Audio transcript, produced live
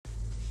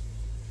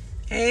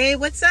Hey,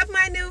 what's up,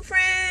 my new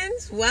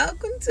friends?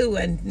 Welcome to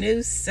a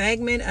new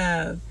segment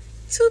of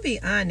To Be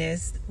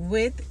Honest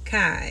with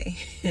Kai.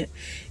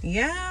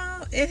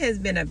 Y'all, it has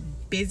been a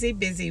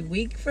busy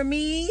week for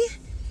me.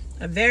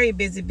 A very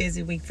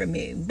busy week for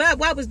me. But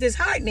what was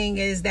disheartening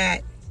is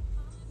that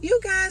you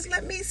guys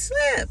let me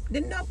slip.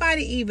 Didn't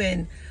nobody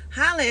even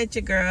holler at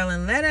your girl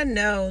and let her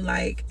know,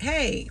 like,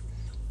 hey,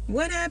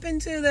 what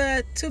happened to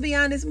the To Be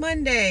Honest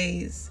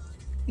Mondays?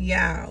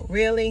 Y'all,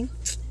 really?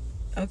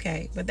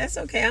 Okay, but that's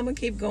okay. I'm going to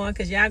keep going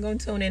because y'all going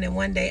to tune in and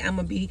one day I'm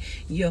going to be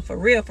your for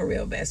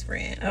real best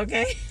friend,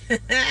 okay?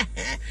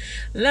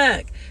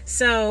 Look,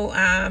 so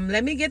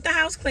let me get the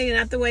house clean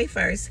out the way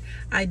first.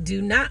 I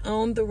do not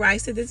own the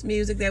rights to this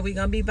music that we're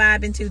going to be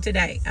vibing to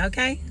today,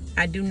 okay?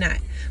 I do not.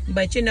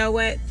 But you know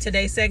what?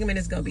 Today's segment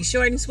is going to be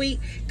short and sweet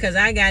because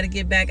I got to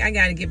get back. I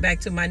got to get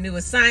back to my new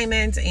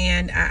assignments,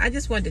 and I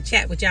just wanted to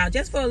chat with y'all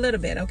just for a little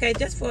bit, okay?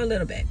 Just for a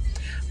little bit.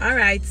 All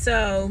right,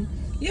 so...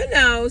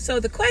 so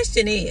the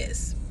question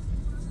is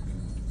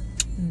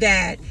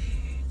that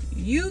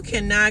you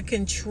cannot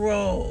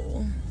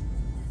control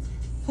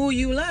who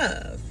you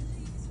love.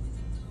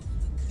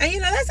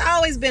 And that's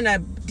always been a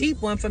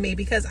deep one for me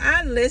because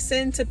I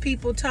listen to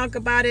people talk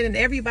about it and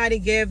everybody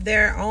give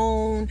their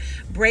own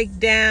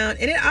breakdown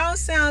and it all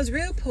sounds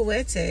real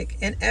poetic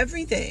and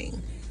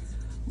everything.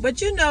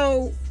 But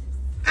I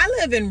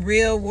live in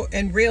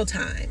real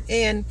time,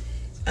 and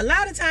a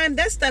lot of time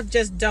that stuff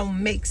just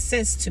don't make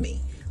sense to me.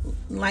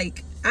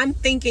 Like, I'm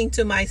thinking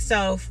to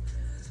myself,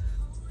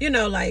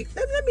 like,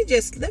 let me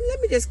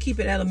just keep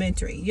it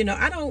elementary.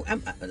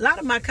 A lot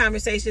of my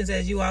conversations,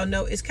 as you all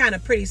know, is kind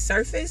of pretty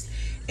surface.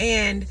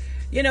 And,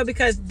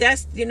 because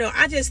that's,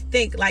 I just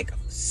think like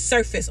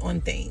surface on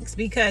things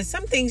because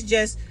some things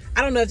just,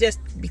 I don't know, just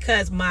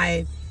because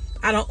I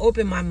don't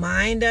open my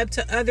mind up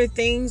to other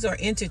things or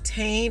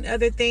entertain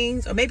other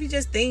things, or maybe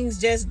just things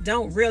just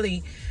don't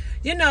really,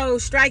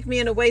 strike me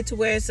in a way to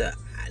where it's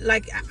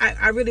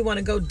I really want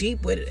to go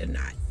deep with it or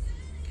not.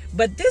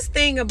 But this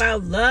thing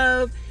about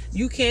love,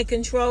 you can't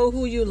control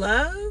who you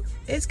love,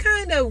 it's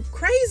kind of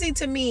crazy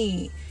to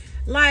me.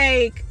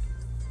 Like,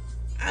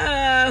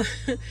 y'all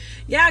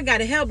got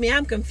to help me.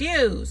 I'm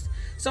confused.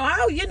 So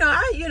I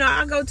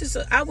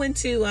went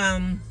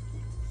to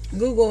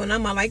Google, and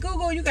I'm like,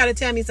 Google, you got to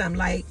tell me something.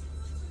 Like,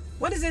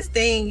 what is this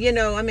thing?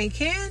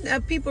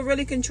 Can people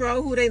really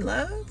control who they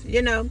love?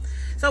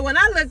 So when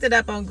I looked it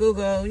up on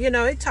Google,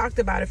 it talked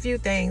about a few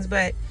things,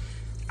 but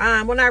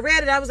when I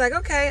read it, I was like,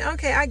 okay,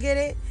 I get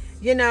it.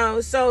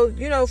 So,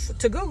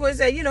 to Google, it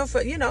said,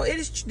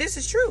 this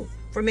is true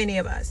for many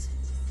of us.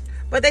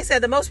 But they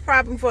said the most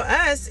problem for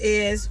us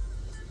is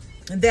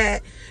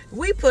that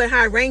we put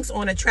high ranks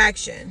on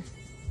attraction.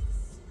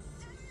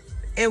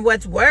 And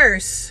what's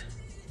worse,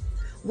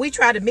 we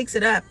try to mix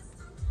it up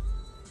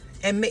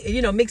and,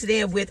 mix it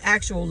in with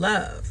actual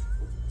love.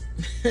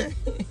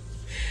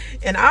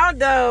 And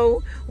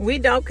although we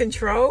don't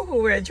control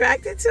who we're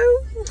attracted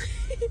to,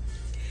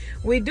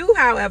 we do,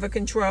 however,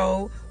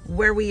 control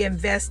where we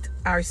invest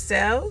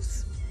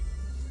ourselves,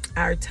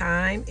 our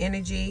time,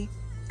 energy,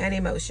 and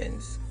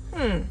emotions.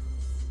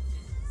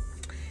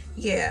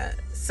 Yeah.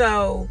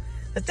 So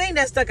the thing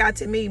that stuck out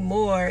to me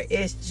more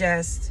is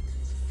just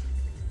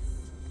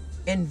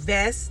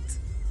invest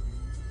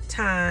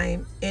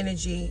time,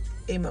 energy,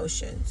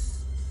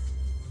 emotions.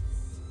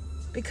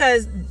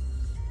 Because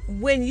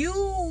when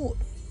you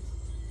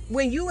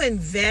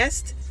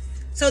invest,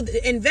 so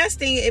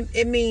investing,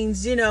 it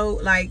means,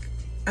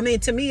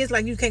 to me, it's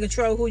like you can't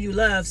control who you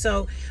love.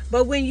 So,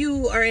 but when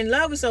you are in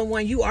love with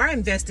someone, you are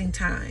investing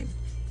time.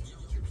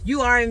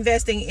 You are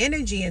investing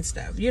energy and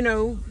stuff. You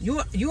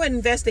are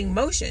investing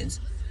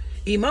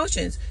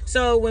emotions.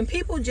 So when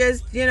people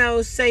just,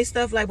 say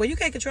stuff like, well, you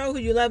can't control who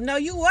you love. No,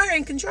 you were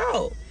in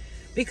control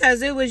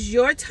because it was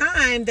your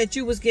time that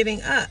you was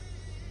giving up.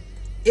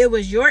 It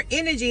was your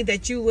energy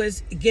that you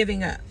was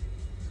giving up.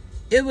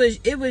 It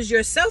was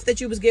yourself that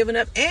you was giving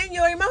up and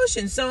your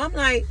emotions. So I'm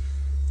like,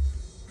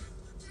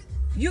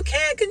 you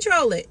can't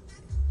control it.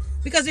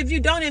 Because if you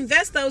don't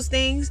invest those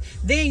things,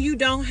 then you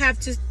don't have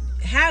to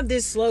have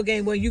this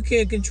slogan where you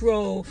can't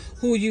control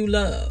who you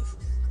love.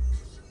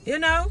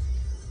 So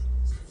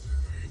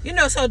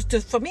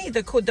for me,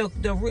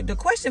 the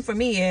question for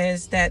me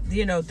is that,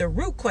 the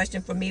root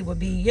question for me would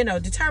be,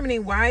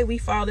 determining why we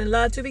fall in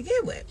love to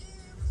begin with.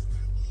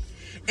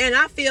 And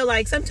I feel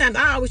like sometimes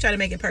I always try to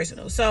make it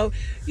personal. So,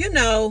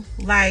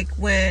 like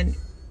when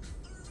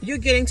you're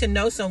getting to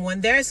know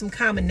someone, there are some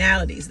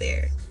commonalities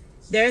there.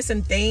 There are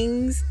some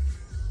things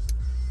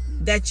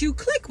that you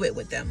click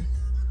with them.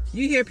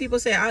 You hear people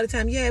say all the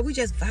time, yeah, we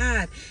just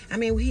vibe.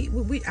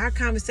 We our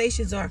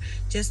conversations are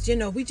just,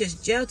 we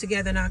just gel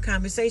together in our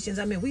conversations.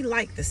 We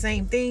like the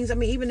same things.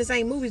 Even the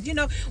same movies.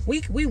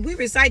 We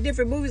recite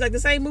different movies, like the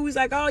same movies.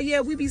 Like, oh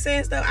yeah, we be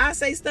saying stuff. I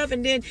say stuff,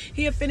 and then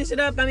he'll finish it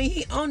up.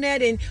 He own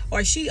that,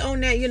 or she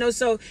own that.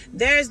 So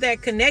there's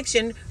that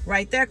connection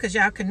right there, because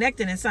y'all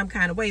connecting in some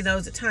kind of way.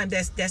 Those are times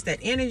that's that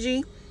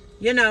energy,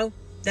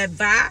 that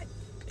vibe.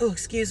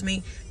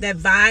 That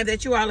vibe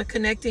that you all are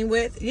connecting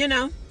with.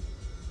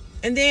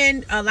 And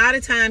then a lot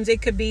of times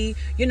it could be,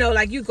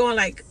 like you going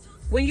like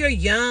when you're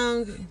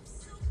young,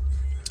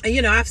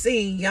 and I've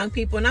seen young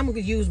people, and I'm going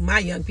to use my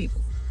young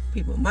people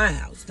in my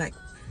house, like,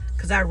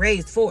 because I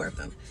raised 4 of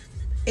them.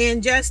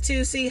 And just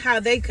to see how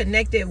they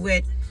connected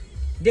with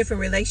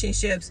different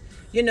relationships,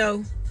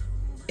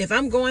 if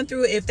they going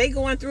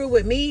through it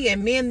with me,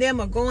 and me and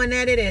them are going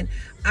at it, and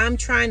I'm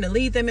trying to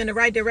lead them in the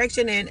right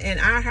direction, and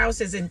our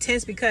house is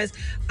intense because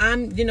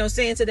I'm,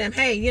 saying to them,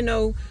 hey,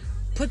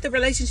 put the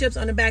relationships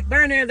on the back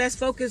burner. Let's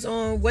focus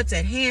on what's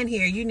at hand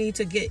here. You need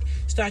to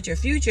start your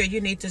future. You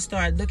need to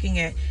start looking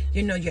at,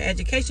 your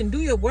education.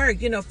 Do your work,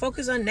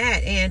 focus on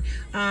that. And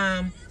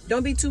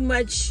don't be too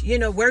much,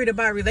 worried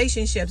about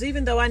relationships.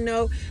 Even though I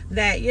know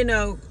that,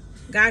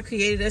 God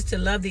created us to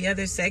love the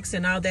other sex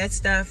and all that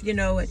stuff,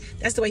 and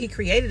that's the way he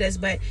created us.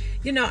 But,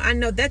 I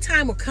know that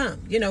time will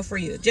come, for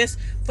you. Just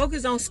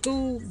focus on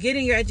school,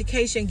 getting your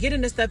education,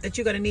 getting the stuff that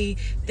you're going to need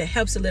that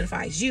helps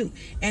solidifies you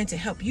and to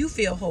help you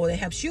feel whole. That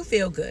helps you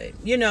feel good,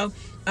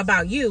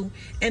 about you.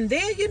 And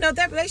then,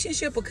 that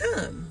relationship will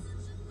come.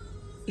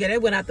 Yeah, they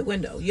went out the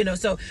window,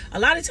 So a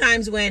lot of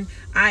times when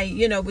I,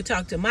 would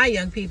talk to my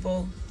young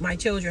people, my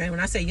children, when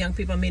I say young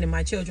people, I'm meaning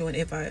my children,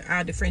 if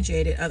I'll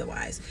differentiate it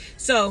otherwise.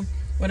 So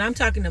when I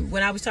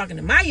was talking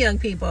to my young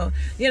people,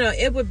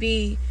 it would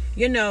be,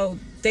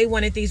 they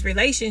wanted these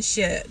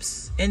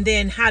relationships and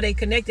then how they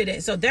connected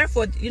it. So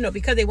therefore,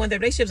 because they wanted the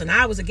relationships and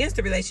I was against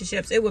the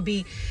relationships, it would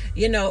be,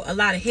 a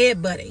lot of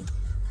head butting,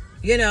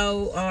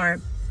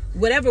 or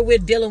whatever we're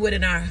dealing with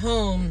in our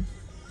home.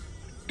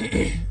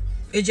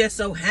 It just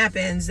so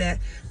happens that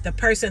the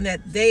person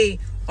that they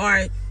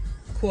are,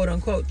 quote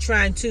unquote,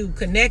 trying to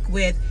connect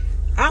with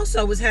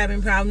also was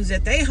having problems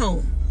at their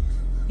home.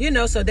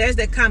 So there's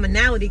that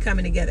commonality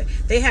coming together.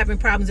 They having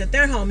problems at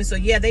their home. And so,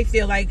 yeah, they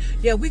feel like,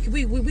 yeah, we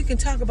can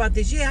talk about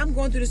this. Yeah, I'm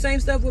going through the same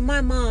stuff with my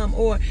mom.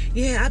 Or,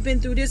 yeah, I've been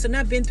through this and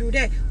I've been through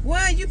that.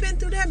 What? You've been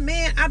through that?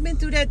 Man, I've been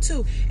through that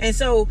too. And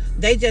so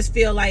they just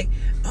feel like,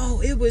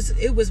 oh, it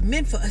was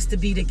meant for us to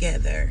be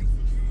together.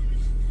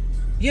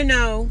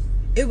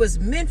 It was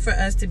meant for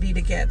us to be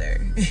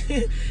together.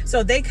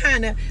 So they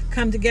kind of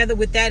come together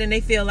with that, and they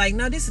feel like,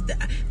 no, this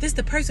is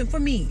the person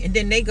for me. And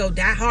then they go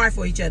die hard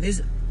for each other.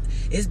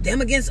 It's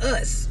them against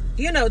us,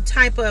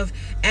 type of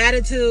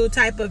attitude,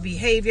 type of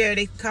behavior.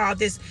 They call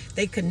this,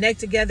 they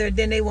connect together.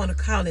 Then they want to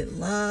call it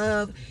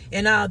love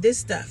and all this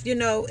stuff,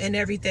 and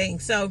everything.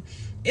 So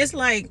it's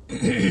like,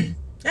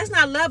 that's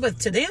not love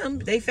to them.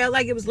 They felt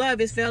like it was love.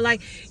 It felt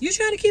like you're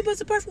trying to keep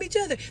us apart from each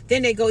other.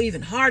 Then they go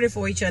even harder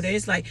for each other.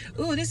 It's like,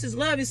 oh, this is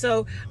love. And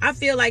so I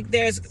feel like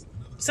there's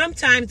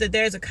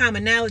a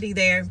commonality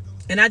there.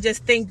 And I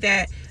just think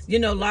that,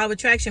 law of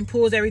attraction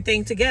pulls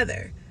everything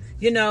together.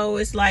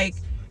 It's like,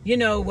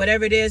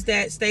 whatever it is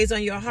that stays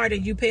on your heart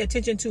and you pay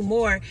attention to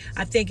more,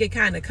 I think it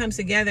kind of comes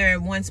together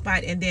in one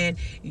spot, and then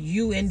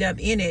you end up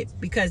in it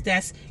because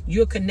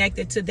you're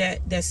connected to that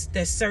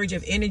surge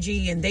of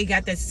energy, and they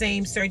got that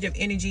same surge of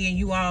energy, and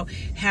you all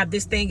have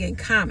this thing in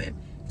common.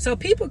 So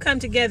people come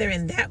together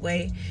in that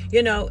way,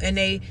 and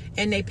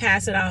they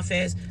pass it off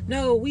as,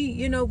 no,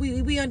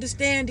 we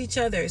understand each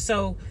other.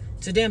 So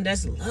to them,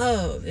 that's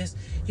love. It's,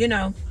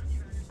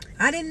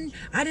 I didn't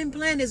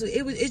plan this.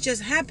 It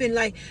just happened.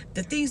 Like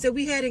the things that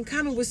we had in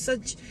common was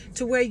such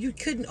to where you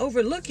couldn't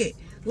overlook it.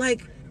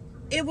 Like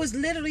it was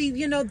literally,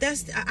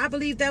 I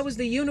believe that was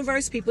the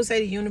universe. People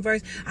say the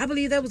universe. I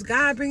believe that was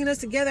God bringing us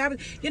together.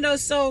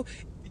 So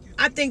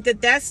I think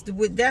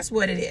that's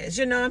what it is.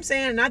 You know what I'm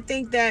saying? And I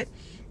think that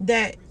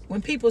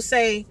when people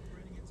say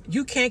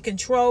you can't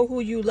control who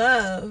you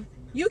love,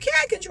 you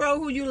can't control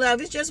who you love.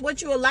 It's just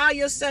what you allow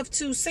yourself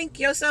to sink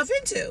yourself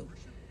into.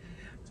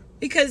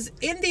 Because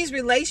in these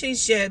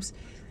relationships,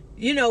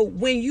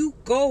 when you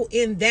go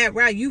in that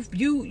route,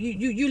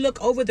 you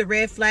look over the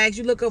red flags,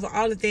 you look over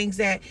all the things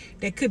that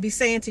could be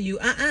saying to you,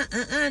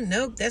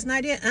 nope, that's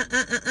not it,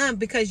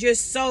 because you're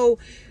so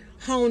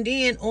honed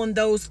in on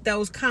those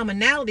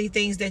commonality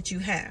things that you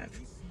have,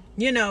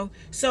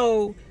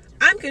 So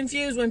I'm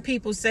confused when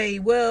people say,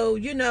 well,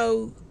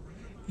 you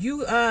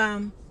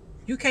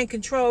can't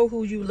control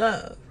who you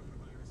love.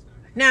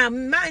 Now,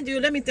 mind you,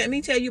 let me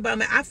tell you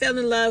about I fell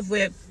in love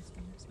with.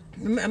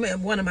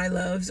 One of my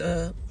loves,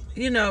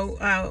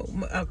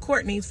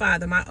 Courtney's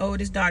father, my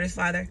oldest daughter's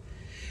father,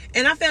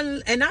 and I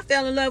fell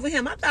in love with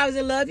him. I thought I was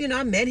in love,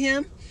 I met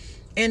him,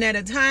 and at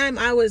a time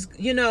I was,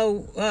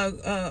 going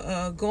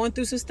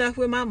through some stuff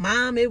with my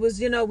mom. It was,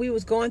 we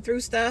was going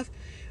through stuff,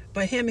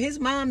 but his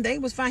mom, they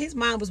was fine. His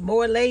mom was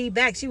more laid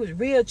back. She was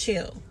real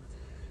chill,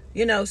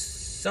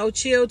 so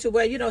chill to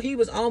where, he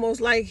was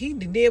almost like he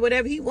did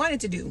whatever he wanted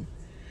to do,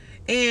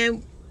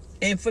 and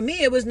for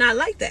me it was not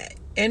like that.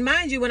 And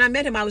mind you, when I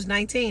met him, I was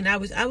 19. I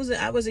was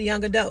a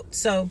young adult.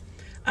 So,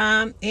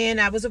 and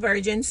I was a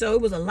virgin. So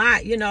it was a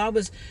lot,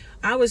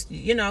 I was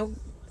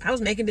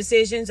making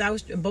decisions.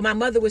 But my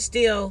mother was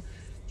still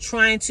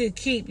trying to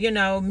keep,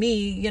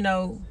 me, in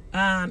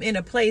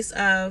a place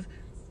of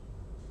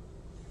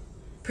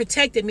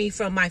protecting me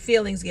from my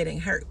feelings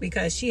getting hurt,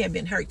 because she had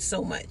been hurt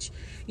so much,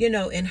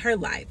 in her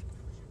life.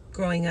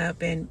 growing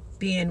up and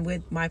being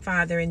with my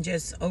father and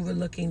just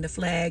overlooking the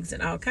flags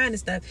and all kind of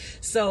stuff.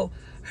 So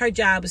her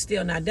job was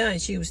still not done.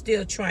 She was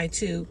still trying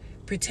to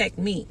protect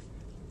me.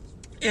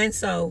 And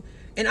so,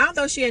 and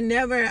although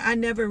I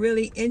never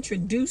really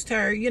introduced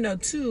her,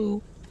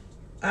 to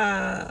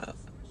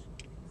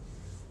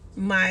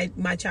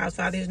my child's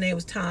father. His name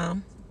was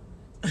Tom.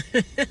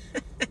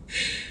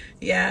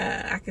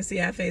 Yeah, I can see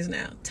our face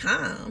now.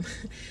 Tom.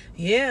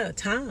 Yeah,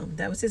 Tom.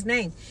 That was his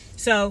name.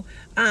 So,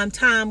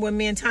 Tom, when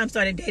me and Tom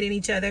started dating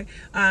each other,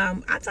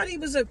 I thought he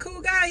was a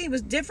cool guy. He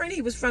was different.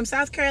 He was from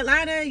South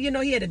Carolina.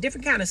 He had a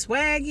different kind of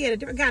swag. He had a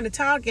different kind of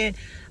talk. And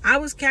I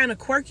was kind of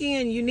quirky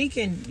and unique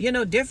and,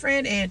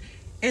 different.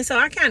 And so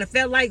I kind of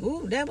felt like,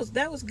 ooh, that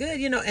was good,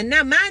 And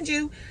now, mind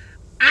you,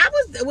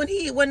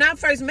 when I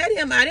first met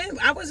him,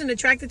 I wasn't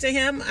attracted to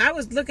him. I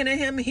was looking at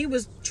him. He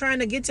was trying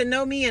to get to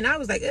know me, and I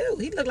was like, ooh,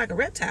 he looked like a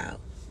reptile.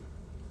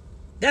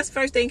 That's the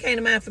first thing came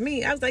to mind for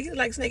me. I was like, he looked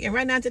like a snake. And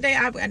right now today,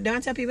 I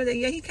tell people that,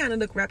 yeah, he kind of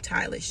looked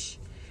reptile-ish.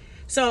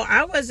 So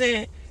I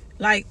wasn't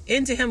like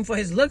into him for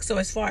his look. So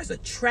as far as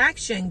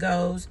attraction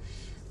goes,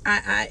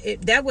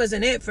 that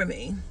wasn't it for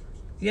me,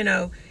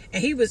 And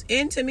he was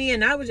into me,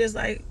 and I was just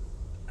like,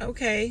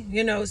 okay,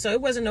 So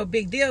it wasn't no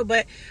big deal,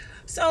 but.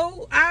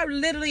 So I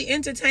literally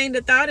entertained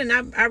the thought, and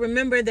I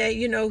remember that,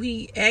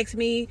 he asked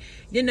me,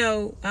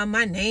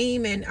 my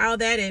name and all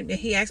that, and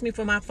he asked me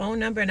for my phone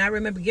number, and I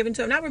remember giving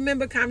to him. And I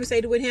remember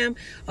conversating with him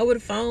over the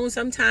phone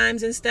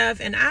sometimes and stuff,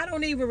 and I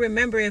don't even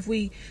remember if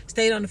we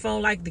stayed on the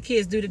phone like the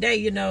kids do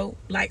today,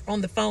 like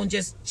on the phone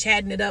just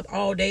chatting it up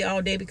all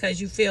day,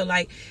 because you feel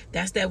like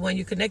that's that one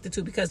you're connected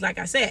to, because like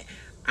I said,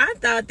 I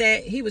thought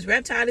that he was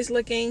reptile-ish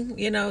looking,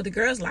 the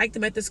girls liked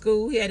him at the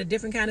school. He had a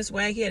different kind of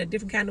swag, he had a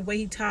different kind of way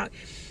he talked.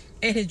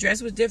 And his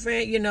dress was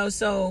different,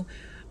 so,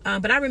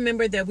 but I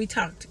remember that we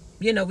talked,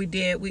 we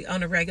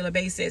on a regular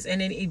basis.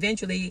 And then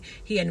eventually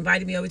he had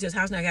invited me over to his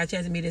house, and I got a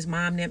chance to meet his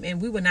mom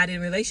and we were not in a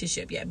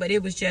relationship yet, but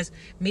it was just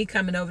me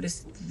coming over to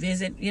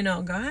visit,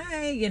 and go,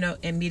 hi,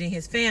 and meeting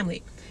his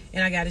family.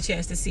 And I got a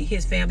chance to see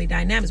his family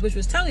dynamics, which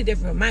was totally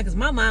different from mine, because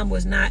my mom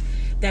was not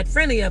that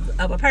friendly of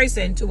a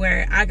person to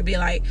where I could be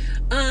like,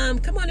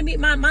 come on to meet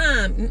my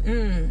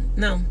mom.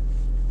 No.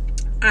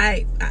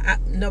 I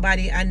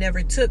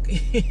never took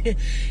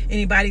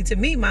anybody to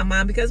meet my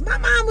mom, because my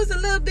mom was a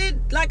little bit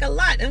like I'm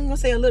going to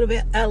say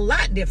a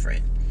lot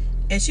different.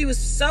 And she was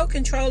so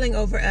controlling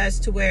over us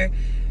to where,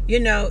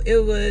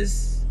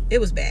 it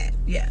was bad.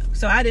 Yeah.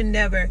 So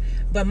I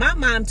but my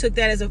mom took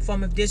that as a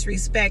form of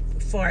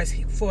disrespect for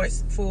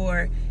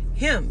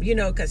him,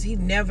 because he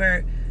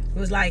never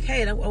was like,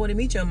 hey, I want to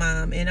meet your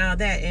mom and all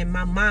that. And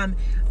my mom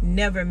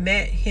never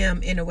met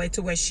him in a way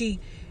to where she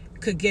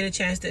could get a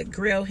chance to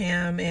grill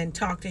him and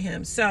talk to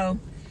him. So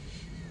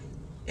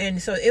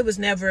it was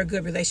never a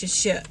good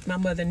relationship. My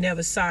mother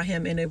never saw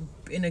him in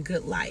a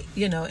good light,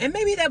 and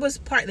maybe that was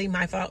partly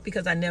my fault,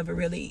 because I never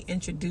really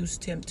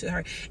introduced him to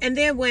her. And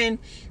then when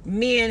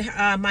me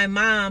and my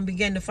mom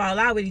began to fall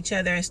out with each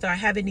other and start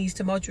having these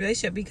tumultuous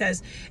relationships,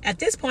 because at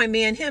this point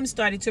me and him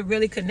started to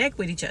really connect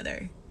with each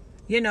other.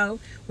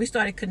 We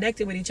started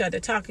connecting with each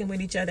other, talking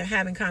with each other,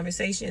 having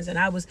conversations. And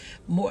I was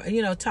more,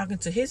 talking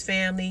to his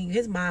family,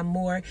 his mom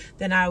more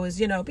than I was,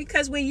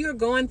 because when you're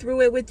going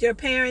through it with your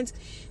parents,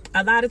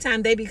 a lot of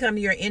time they become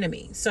your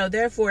enemy. So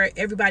therefore,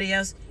 everybody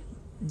else,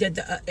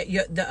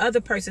 the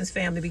other person's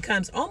family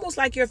becomes almost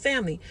like your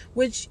family,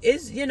 which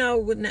is, in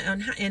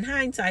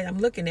hindsight, I'm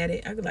looking at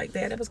it, I was like,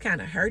 that was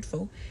kind of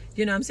hurtful.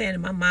 You know what I'm saying?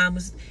 And my mom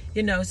was,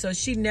 so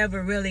she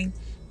never really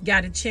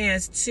got a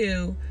chance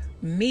to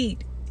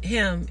meet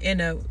him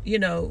in a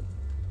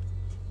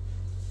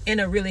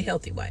really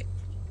healthy way,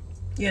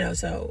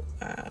 so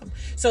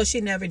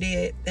she never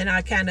did. And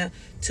I kind of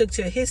took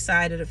to his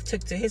side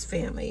took to his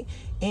family.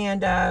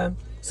 And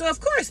so of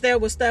course there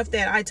was stuff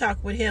that I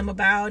talked with him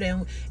about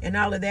and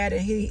all of that,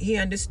 and he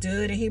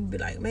understood, and he'd be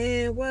like,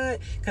 man,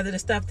 what? Because of the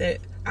stuff that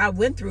I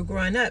went through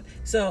growing up.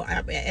 So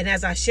and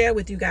as I shared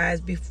with you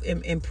guys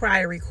in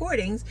prior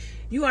recordings,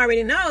 you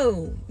already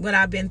know what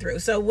I've been through.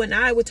 So when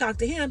I would talk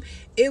to him,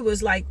 it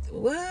was like,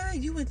 what?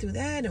 You went through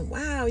that? And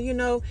wow,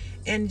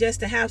 and just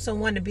to have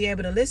someone to be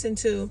able to listen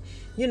to,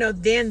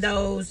 then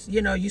those,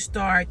 you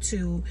start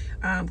to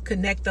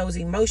connect those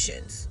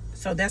emotions.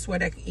 So that's where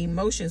the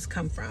emotions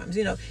come from,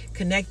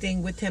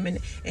 connecting with him. And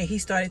he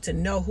started to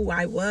know who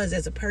I was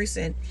as a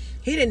person.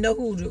 He didn't know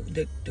who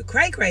the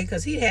cray-cray,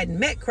 because he hadn't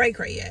met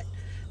cray-cray yet.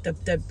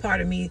 The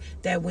part of me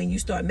that when you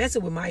start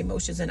messing with my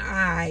emotions and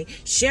I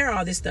share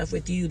all this stuff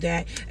with you,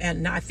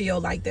 and I feel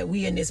like that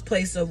we in this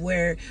place of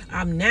where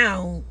I'm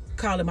now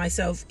calling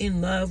myself in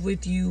love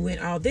with you and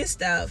all this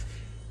stuff,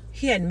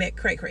 he hadn't met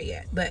cray-cray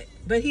yet. But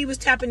he was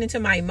tapping into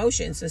my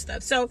emotions and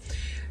stuff. So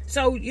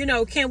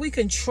can we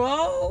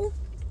control?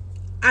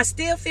 I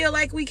still feel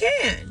like we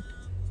can.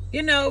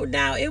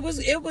 Now it was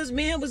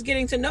me and him was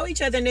getting to know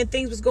each other, and then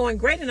things was going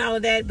great and all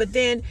of that. But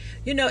then,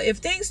 if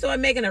things start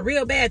making a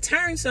real bad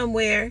turn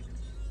somewhere,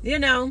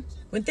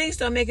 when things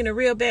start making a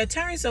real bad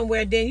turn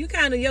somewhere, then you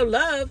kind of, your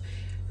love,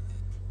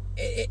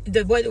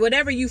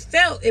 whatever you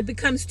felt, it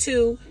becomes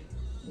to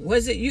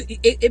Was it you?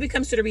 It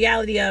becomes to the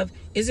reality of,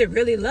 is it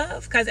really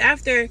love? Because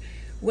after,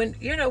 when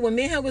me and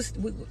him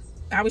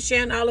I was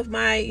sharing all of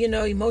my,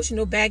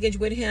 emotional baggage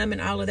with him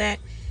and all of that.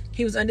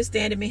 He was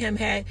understanding. Me and him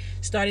had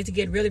started to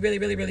get really, really,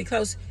 really, really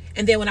close.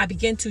 And then when I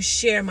began to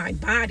share my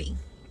body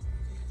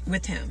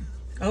with him,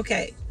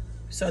 okay,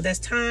 so that's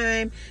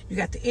time. You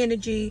got the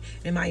energy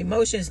and my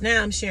emotions.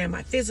 Now I'm sharing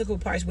my physical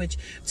parts, which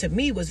to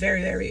me was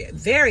very, very,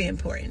 very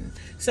important.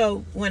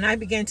 So when I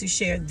began to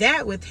share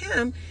that with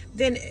him,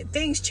 then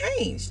things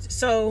changed.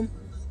 So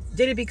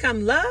did it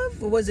become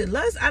love or was it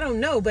lust? I don't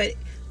know, but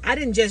I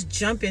didn't just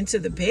jump into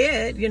the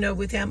bed,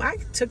 with him. I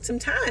took some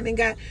time and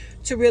got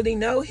to really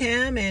know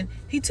him, and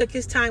he took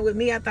his time with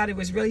me. I thought it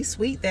was really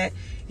sweet that,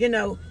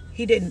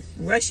 he didn't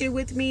rush it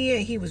with me,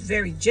 and he was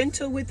very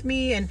gentle with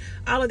me and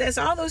all of that.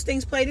 So all those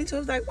things played into it.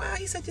 I was like, wow,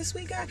 he's such a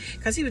sweet guy.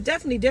 Because he was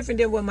definitely different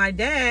than what my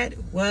dad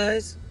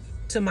was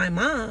to my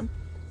mom.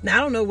 Now,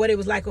 I don't know what it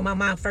was like when my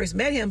mom first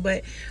met him,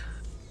 but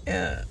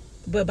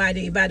by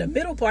the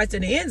middle parts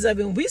and the ends of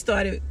it,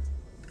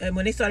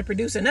 when they started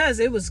producing us,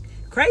 it was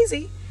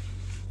crazy.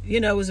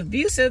 It was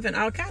abusive and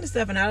all kind of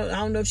stuff. And I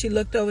don't know if she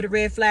looked over the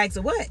red flags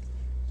or what.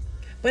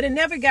 But it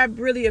never got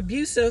really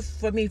abusive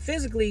for me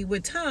physically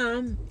with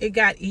Tom. It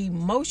got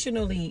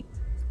emotionally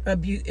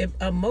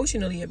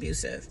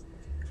abusive.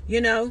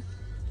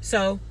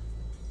 So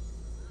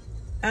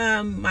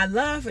my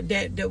love,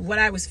 that what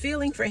I was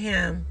feeling for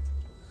him,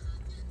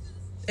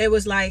 it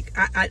was like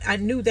I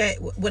knew that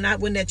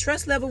when that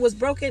trust level was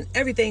broken,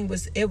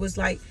 it was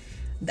like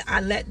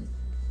I let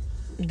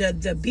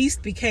the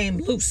beast became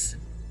loose.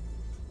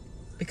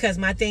 Because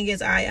my thing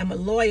is, I am a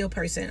loyal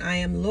person. I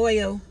am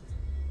loyal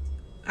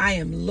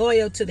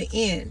to the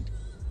end.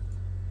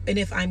 And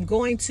if I'm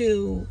going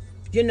to,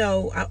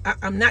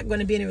 I'm not going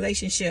to be in a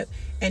relationship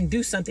and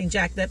do something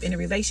jacked up in a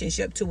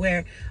relationship to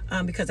where,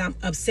 because I'm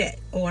upset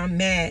or I'm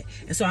mad.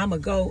 And so I'm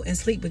going to go and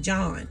sleep with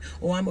John,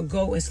 or I'm going to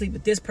go and sleep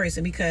with this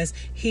person because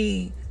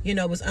he,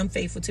 was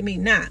unfaithful to me.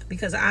 Not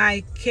because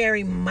I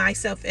carry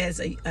myself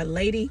as a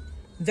lady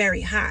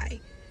very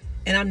high,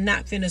 and I'm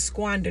not finna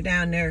squander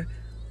down there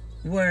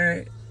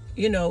where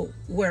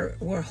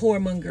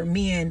whoremonger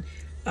men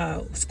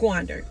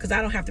squander, because I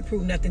don't have to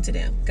prove nothing to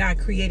them. God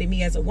created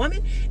me as a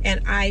woman,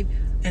 and I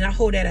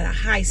hold that at a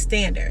high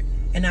standard,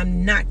 and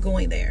I'm not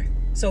going there.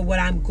 So what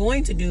I'm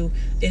going to do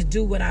is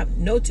do what I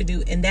know to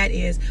do, and that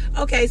is,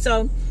 okay,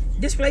 so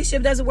this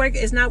relationship doesn't work,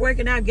 it's not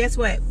working out, guess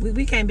what,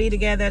 we can't be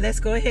together, let's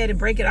go ahead and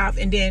break it off,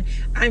 and then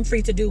I'm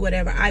free to do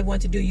whatever I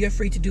want to do, you're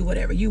free to do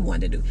whatever you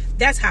want to do.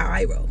 That's how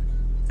I roll.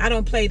 I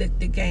don't play the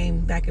game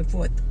back and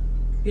forth,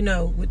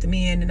 with the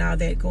men and all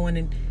that, going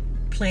and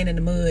playing in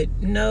the mud.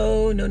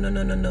 No,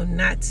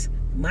 not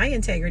my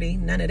integrity,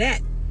 none of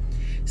that.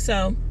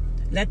 So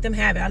let them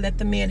have it. I'll let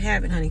the men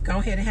have it, honey. Go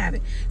ahead and have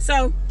it.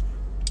 So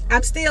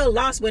I'm still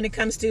lost when it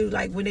comes to,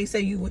 like, when they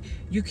say you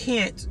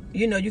can't,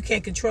 you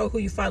can't control who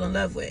you fall in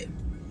love with.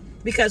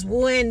 Because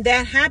when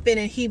that happened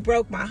and he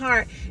broke my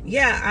heart,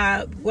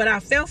 what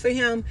I felt for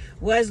him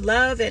was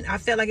love, and I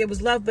felt like it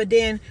was love. But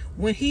then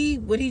when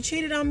he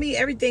cheated on me,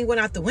 everything went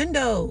out the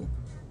window.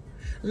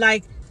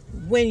 Like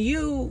when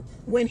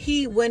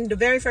the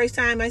very first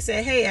time I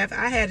said, hey, if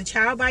I had a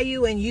child by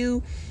you, and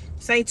you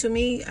say to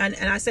me, and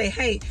I say,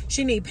 hey,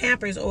 she needs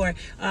Pampers, or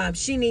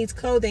she needs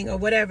clothing or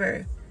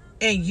whatever,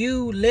 and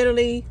you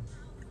literally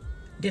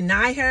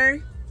deny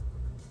her,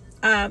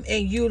 and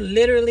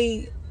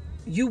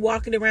you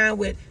walking around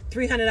with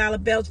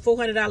 $300 belts,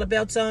 $400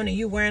 belts on, and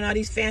you wearing all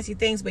these fancy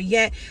things, but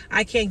yet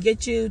I can't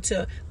get you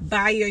to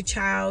buy your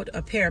child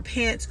a pair of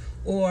pants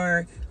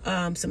or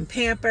some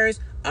Pampers.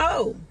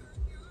 Oh,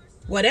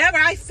 whatever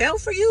I felt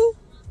for you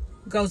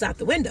goes out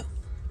the window.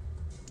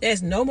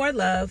 There's no more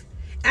love.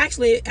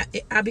 Actually,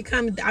 I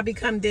become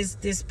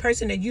this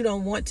person that you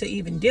don't want to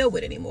even deal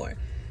with anymore.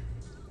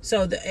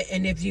 So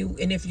if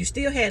you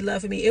still had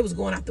love for me, it was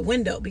going out the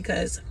window,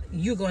 because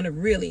you're going to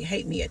really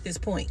hate me at this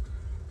point.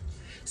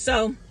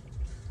 So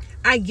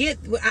I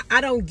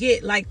don't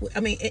get, like,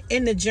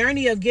 in the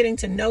journey of getting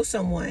to know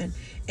someone,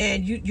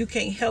 and you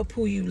can't help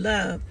who you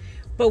love,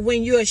 but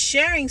when you're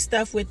sharing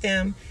stuff with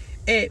them,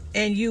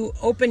 and you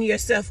open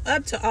yourself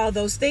up to all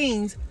those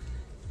things,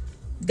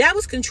 that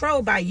was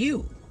controlled by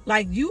you.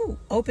 Like, you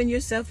open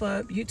yourself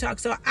up, you talk.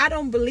 So I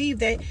don't believe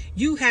that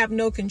you have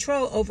no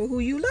control over who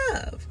you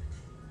love.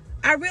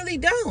 I really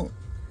don't.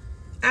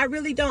 I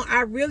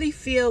really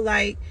feel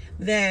like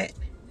that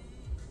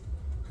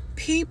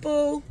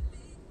people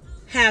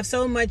have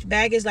so much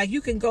baggage. Like,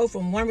 you can go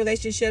from one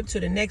relationship to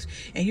the next,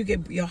 and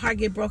your heart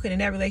get broken in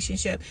that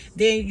relationship.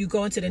 Then you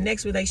go into the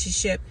next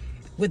relationship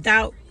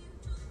without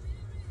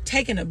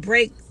taking a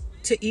break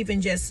to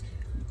even just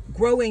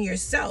grow in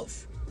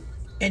yourself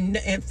and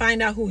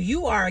find out who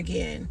you are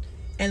again,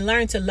 and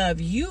learn to love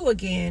you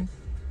again.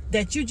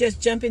 That you just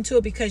jump into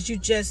it because you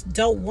just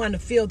don't want to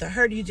feel the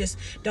hurt. You just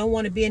don't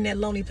want to be in that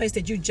lonely place,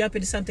 that you jump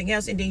into something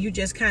else, and then you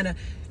just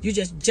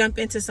jump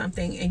into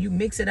something, and you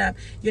mix it up.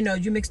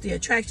 You mix the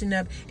attraction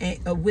up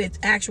with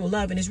actual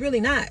love, and it's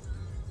really not.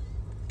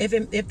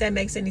 If that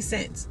makes any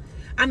sense.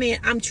 I mean,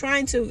 I'm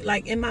trying to,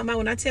 like, in my mind,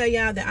 when I tell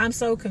y'all that I'm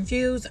so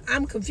confused,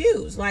 I'm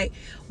confused. Like,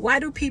 why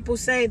do people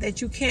say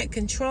that you can't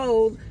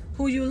control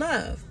who you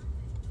love?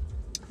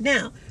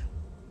 Now,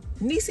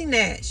 Niecy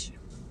Nash,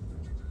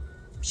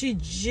 she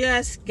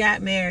just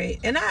got married,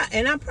 and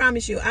I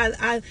promise you,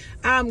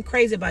 I'm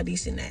crazy about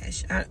Niecy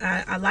Nash.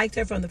 I liked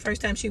her from the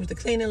first time she was the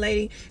cleaning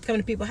lady,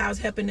 coming to people's house,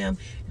 helping them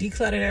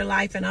declutter their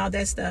life and all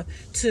that stuff,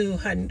 to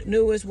her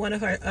newest, one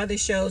of her other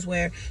shows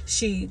where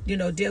she,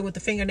 deal with the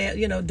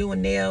fingernail,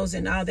 doing nails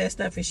and all that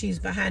stuff, and she's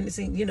behind the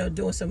scenes,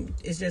 doing some.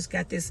 It's just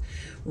got this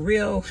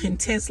real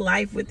intense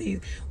life with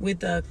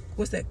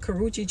what's that,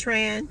 Karuchi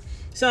Tran.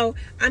 So,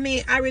 I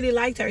mean, I really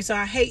liked her. So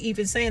I hate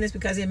even saying this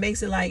because it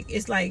makes it like,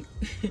 it's like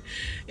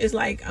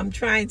I'm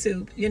trying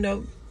to,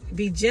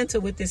 be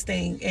gentle with this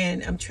thing.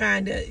 And I'm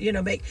trying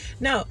to,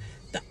 no,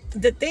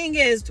 the thing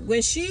is,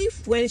 when she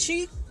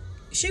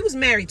was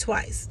married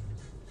twice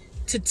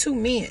to two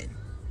men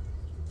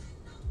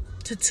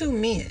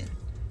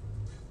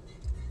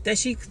that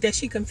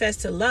she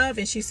confessed to love.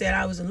 And she said,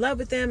 I was in love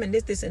with them and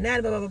this and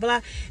that, blah, blah, blah, blah.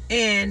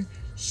 And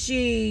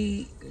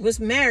she was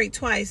married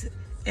twice.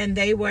 And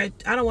they were,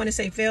 I don't want to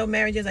say failed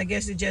marriages. I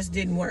guess it just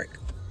didn't work.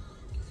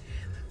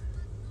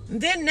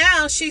 Then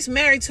now she's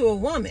married to a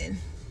woman.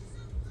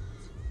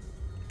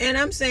 And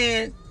I'm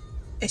saying,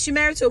 and she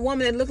married to a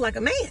woman that looked like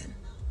a man.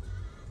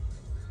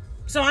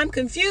 So I'm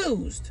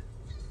confused.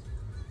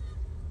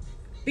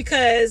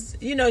 Because,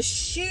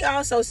 she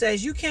also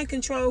says you can't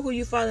control who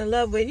you fall in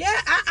love with.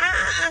 Yeah,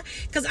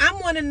 because I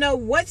want to know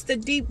what's the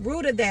deep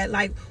root of that.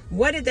 Like,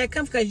 where did that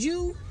come from?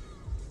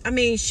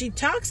 Because she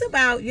talks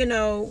about,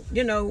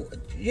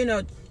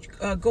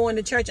 going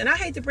to church. And I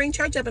hate to bring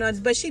church up and all this,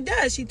 but she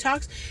does. She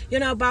talks,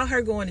 about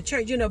her going to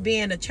church,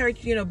 being a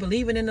church,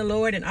 believing in the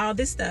Lord and all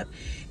this stuff.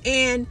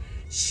 And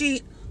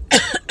she,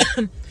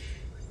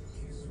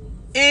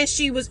 and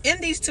she was in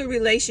these two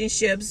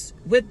relationships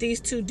with these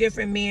two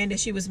different men that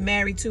she was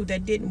married to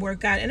that didn't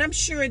work out. And I'm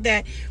sure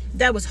that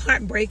was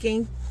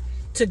heartbreaking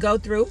to go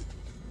through.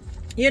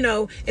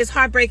 It's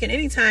heartbreaking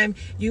anytime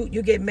you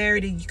get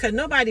married, because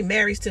nobody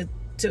marries to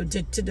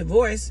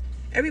divorce.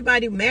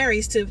 Everybody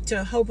marries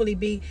to hopefully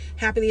be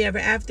happily ever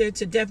after,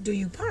 to death do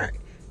you part.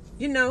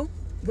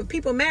 When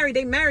people marry,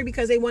 they marry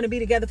because they want to be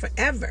together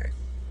forever.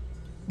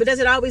 But does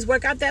it always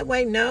work out that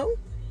way? No.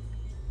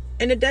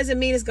 And it doesn't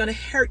mean it's going to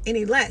hurt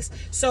any less.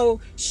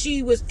 So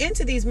she was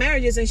into these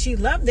marriages and she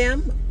loved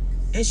them.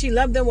 And she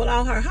loved them with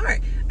all her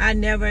heart. I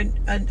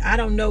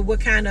don't know what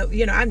kind of,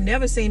 I've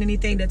never seen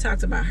anything that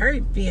talks about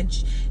her being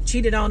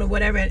cheated on or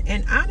whatever.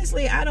 And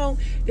honestly, I don't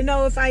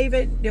know if I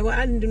even,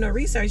 I didn't do no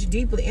research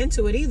deeply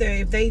into it either,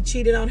 if they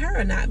cheated on her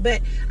or not.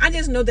 But I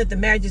just know that the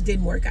marriages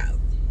didn't work out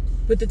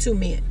with the two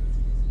men,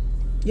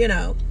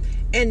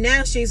 And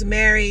now she's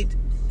married.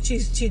 She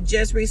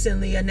just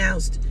recently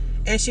announced,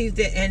 and she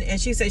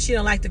said she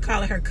don't like to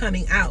call it her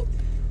coming out.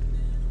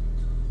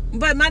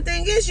 But my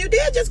thing is, you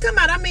did just come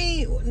out.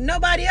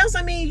 Nobody else.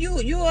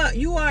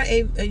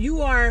 You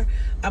are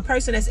a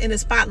person that's in the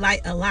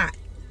spotlight a lot,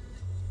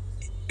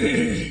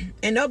 and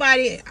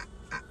nobody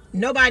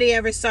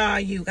ever saw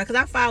you. Because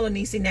I follow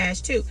Niecy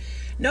Nash too.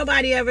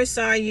 Nobody ever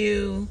saw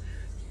you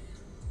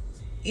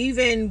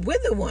even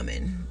with a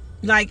woman,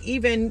 like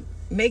even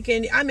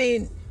making. I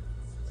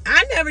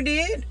never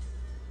did.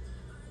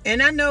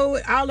 And I know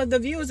all of the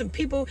viewers and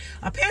people.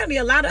 Apparently,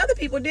 a lot of other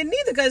people didn't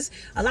either, because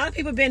a lot of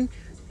people have been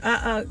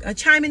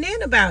chiming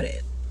in about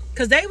it,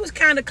 because they was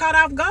kind of caught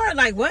off guard,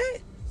 like, what?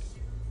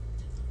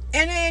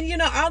 And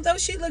then, although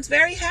she looks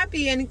very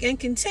happy and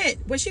content,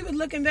 but she was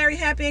looking very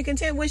happy and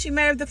content when she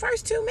married the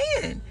first two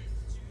men.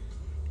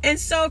 And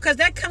so, because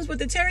that comes with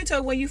the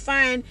territory, when you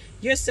find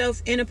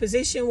yourself in a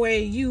position where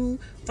you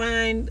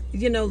find,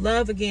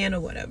 love again or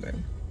whatever.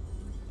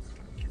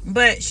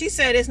 But she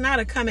said it's not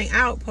a coming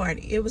out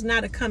party. It was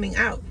not a coming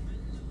out.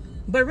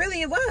 But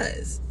really it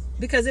was.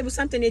 Because it was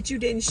something that you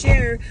didn't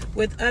share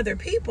with other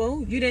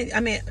people. You didn't,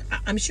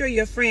 I'm sure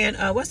your friend,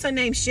 what's her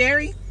name?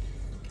 Sherry,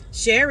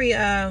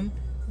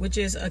 which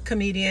is a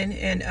comedian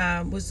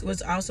and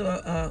was also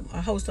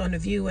a host on The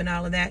View and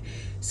all of that.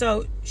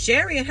 So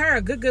Sherry and her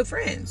are good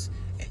friends,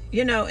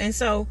 and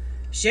so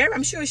Sherry,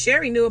 I'm sure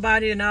Sherry knew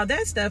about it and all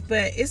that stuff,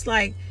 but it's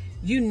like,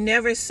 you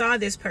never saw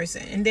this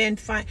person. And then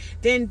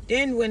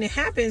when it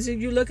happens,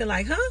 you're looking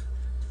like, huh?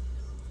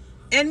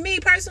 And me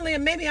personally,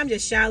 maybe I'm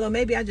just shallow.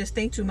 Maybe I just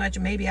think too much.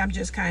 Maybe I'm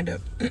just kind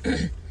of,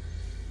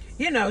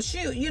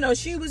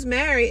 she was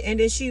married, and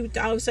then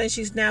all of a sudden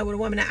she's now with a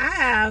woman. Now, I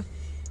have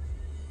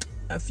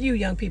a few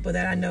young people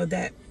that I know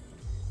that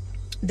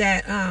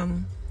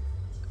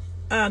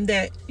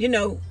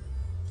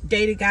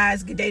dated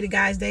guys, and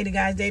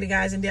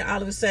then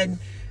all of a sudden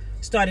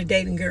started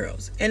dating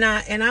girls.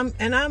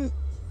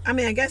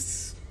 I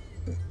guess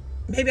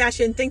maybe I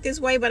shouldn't think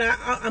this way, but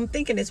I'm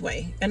thinking this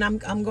way, and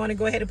I'm going to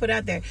go ahead and put it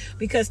out there,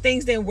 because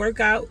things didn't work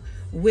out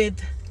with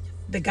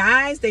the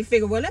guys. They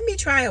figured, well, let me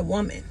try a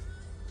woman,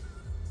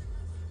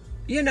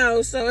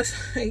 so it's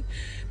like,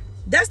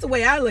 That's the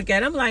way I look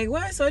at it. I'm like,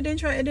 what? So it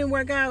didn't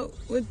work out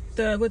with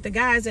the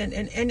guys, and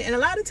a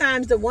lot of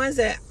times the ones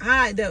that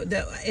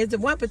is the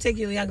one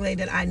particular young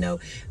lady that I know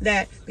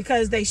that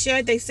because they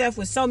shared themselves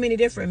with so many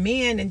different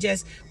men and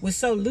just was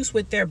so loose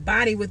with their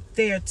body, with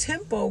their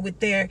temple,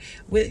 with their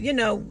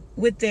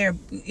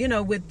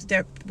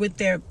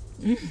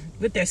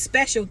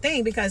special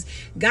thing, because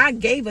God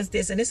gave us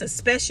this and it's a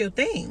special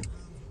thing.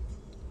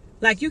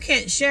 Like, you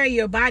can't share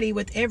your body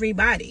with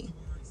everybody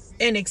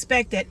and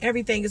expect that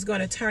everything is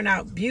going to turn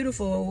out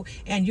beautiful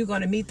and you're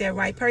going to meet that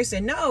right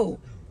person. No,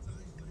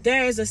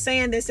 there is a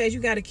saying that says you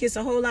got to kiss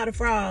a whole lot of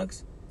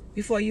frogs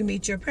before you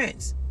meet your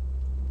prince.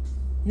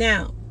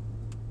 Now,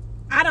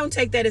 I don't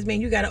take that as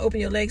mean you got to open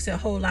your legs to a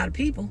whole lot of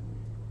people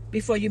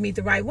before you meet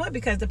the right one,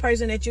 because the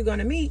person that you're going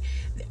to meet,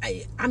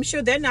 I'm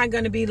sure they're not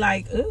going to be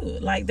like, ooh,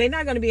 like they're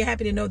not going to be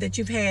happy to know that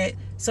you've had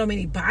so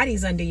many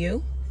bodies under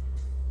you.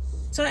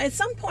 So at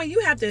some point you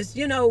have to,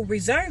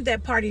 reserve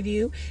that part of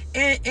you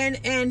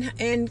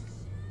and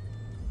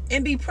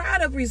be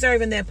proud of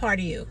reserving that part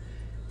of you.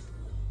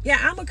 Yeah,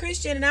 I'm a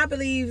Christian and I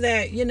believe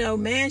that,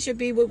 man should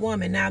be with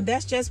woman. Now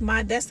that's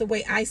the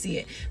way I see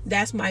it.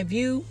 That's my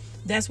view.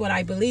 That's what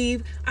I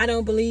believe. I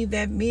don't believe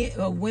that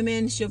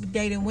women should be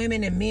dating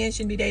women and men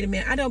shouldn't be dating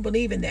men. I don't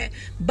believe in that.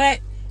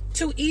 But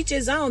to each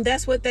his own.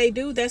 That's what they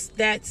do. That's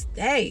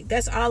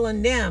all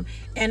on them.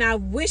 And I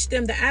wish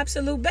them the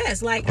absolute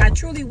best. Like, I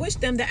truly wish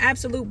them the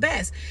absolute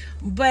best.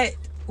 But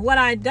what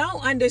I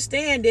don't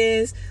understand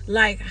is,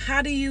 like,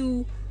 how do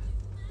you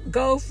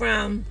go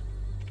from,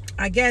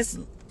 I guess,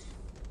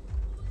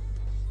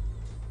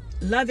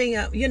 loving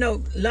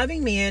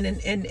men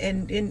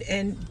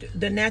and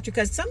the natural,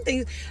 because some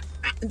things,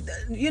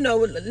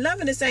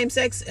 loving the same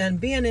sex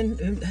and being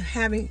in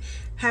having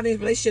a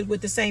relationship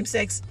with the same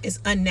sex is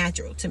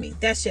unnatural to me.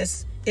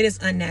 It is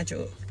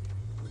unnatural.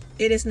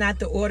 It is not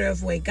the order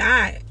of way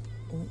God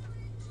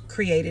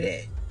created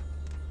it.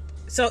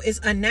 So it's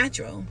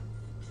unnatural.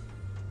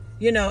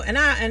 And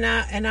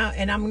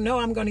I know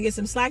I'm going to get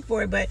some slack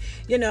for it, but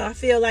I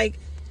feel like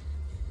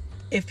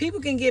if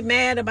people can get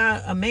mad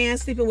about a man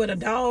sleeping with a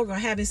dog or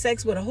having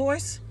sex with a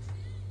horse,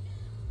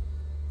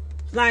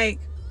 like,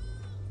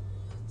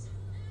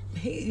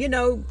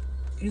 you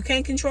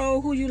can't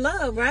control who you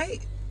love, right?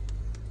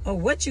 Or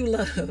what you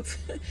love.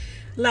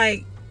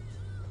 Like,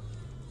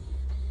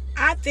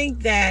 I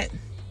think that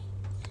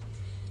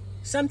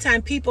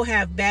sometimes people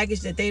have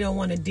baggage that they don't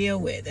want to deal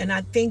with. And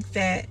I think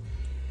that,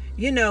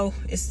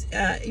 it's,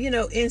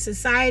 in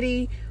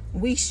society,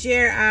 we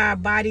share our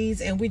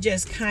bodies and we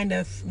just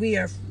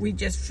we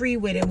just free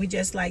with it. We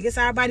just like, it's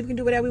our body, we can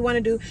do whatever we want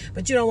to do,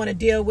 but you don't want to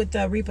deal with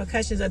the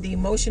repercussions of the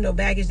emotional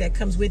baggage that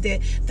comes with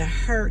it, the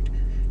hurt,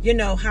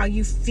 how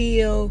you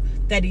feel,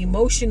 that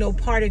emotional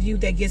part of you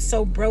that gets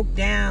so broke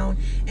down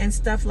and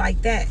stuff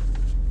like that.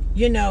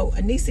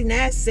 Niecy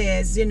Nash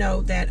says,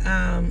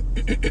 that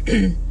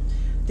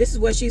this is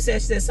what she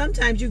says. She says,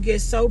 sometimes you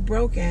get so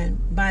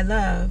broken by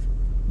love,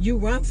 you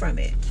run from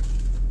it.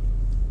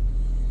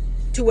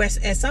 To where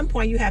at some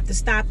point you have to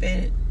stop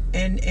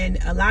and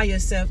allow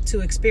yourself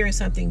to experience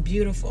something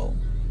beautiful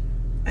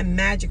and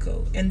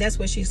magical. And that's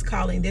what she's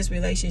calling this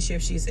relationship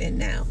she's in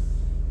now.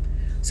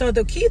 So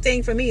the key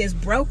thing for me is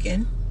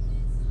broken.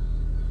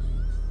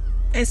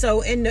 And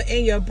so in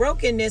your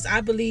brokenness,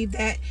 I believe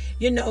that,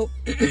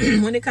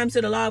 when it comes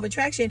to the law of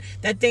attraction,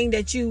 that thing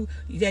that you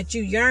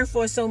yearn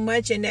for so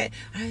much, and that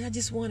I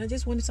just wanted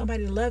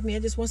somebody to love me. I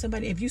just want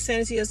somebody. If you say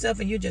it to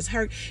yourself and you're just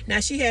hurt. Now,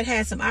 she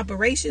had some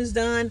operations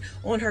done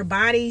on her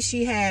body.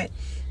 She had,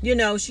 you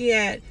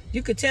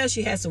could tell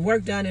she had some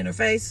work done in her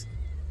face.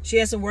 She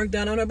had some work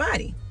done on her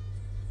body.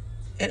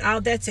 And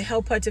all that to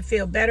help her to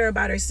feel better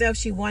about herself.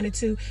 She wanted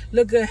to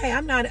look good. Hey,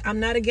 I'm not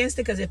against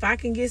it, because if I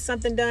can get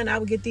something done, I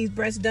would get these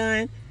breasts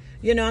done.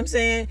 You know what I'm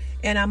saying?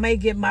 And I may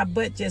get my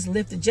butt just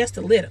lifted just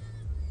a little.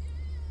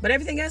 But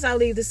everything else I'll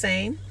leave the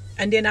same.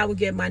 And then I would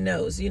get my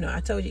nose. I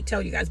tell you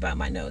guys about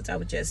my nose. I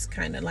would just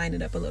kind of line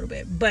it up a little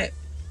bit. But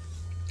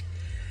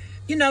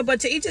but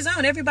to each his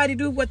own. Everybody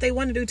do what they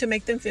want to do to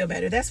make them feel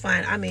better. That's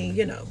fine. I mean,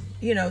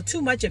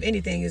 too much of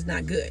anything is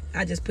not good.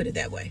 I just put it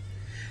that way.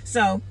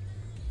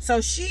 So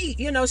she,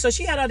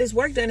 she had all this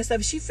work done and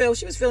stuff. She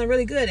was feeling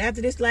really good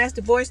after this last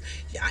divorce.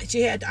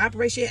 She had the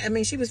operation. I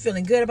mean, she was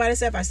feeling good about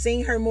herself. I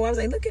seen her more. I was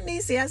like, look at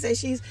Niecy. I said,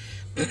 she's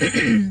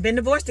been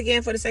divorced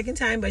again for the second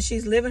time, but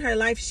she's living her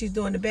life. She's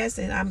doing the best,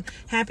 and I'm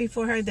happy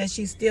for her that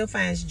she still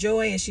finds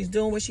joy and she's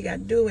doing what she got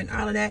to do and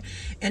all of that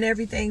and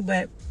everything.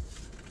 But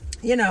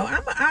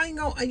I ain't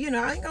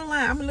gonna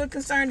lie. I'm a little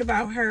concerned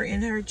about her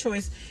and her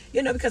choice.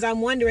 Because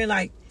I'm wondering,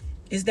 like,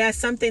 is that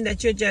something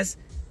that you're just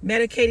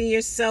medicating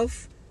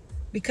yourself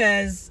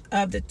because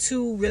of the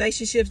two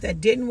relationships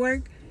that didn't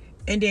work,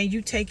 and then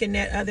you taking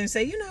that other and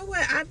say, you know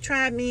what, I've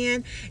tried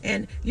men,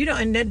 and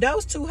and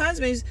those two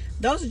husbands,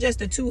 those are just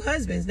the two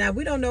husbands. Now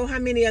we don't know how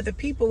many other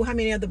people, how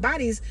many other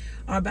bodies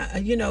are about,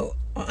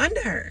 are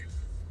under her,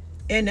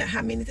 and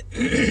how many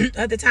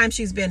other times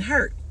she's been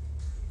hurt.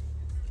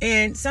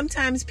 And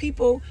sometimes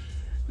people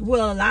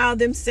will allow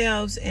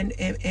themselves and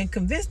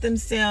convince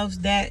themselves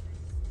that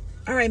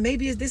all right,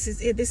 maybe this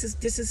is it. This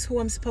is who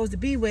I'm supposed to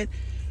be with.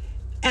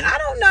 And I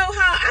don't know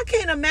how, I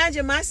can't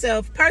imagine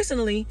myself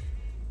personally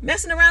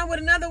messing around with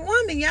another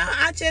woman, y'all.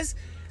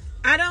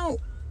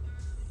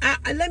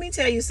 Let me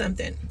tell you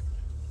something.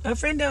 A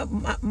friend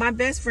of my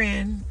best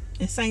friend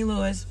in St.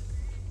 Louis,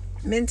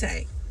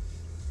 Mente,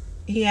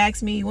 he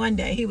asked me one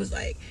day, he was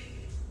like,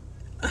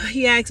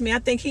 I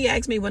think he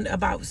asked me when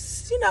about,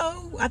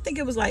 I think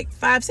it was like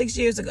 5-6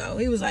 years ago.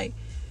 He was like,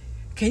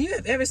 can you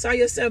have ever saw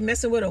yourself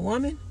messing with a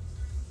woman?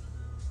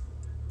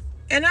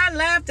 And I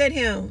laughed at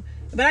him,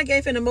 but I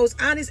gave him the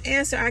most honest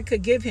answer I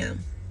could give him.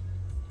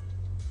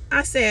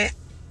 I said,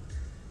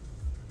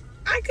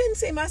 I couldn't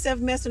see myself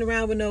messing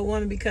around with no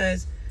woman,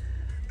 because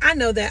I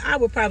know that I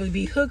would probably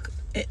be hook,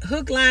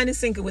 line, and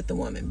sinker with the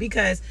woman,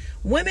 because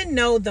women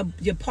know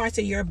your parts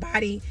of your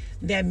body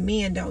that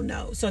men don't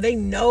know. So they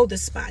know the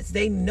spots.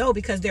 They know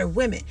because they're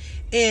women.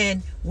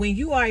 And when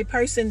you are a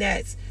person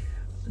that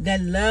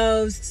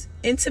loves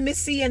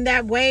intimacy in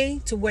that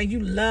way, to where you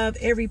love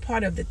every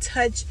part of the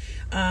touch,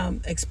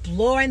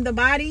 exploring the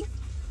body,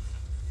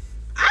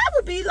 I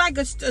would be like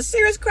a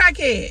serious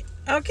crackhead.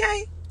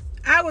 Okay,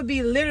 I would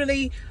be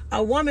literally,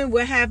 a woman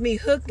would have me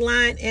hook,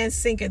 line, and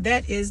sinker.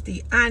 That is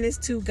the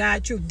honest to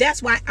God truth.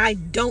 That's why I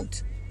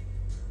don't.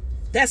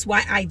 That's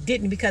why I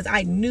didn't, because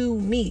I knew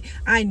me.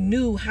 I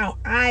knew how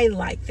I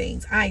like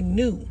things. I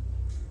knew.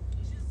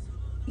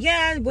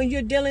 Yeah, when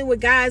you're dealing with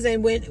guys,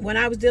 and when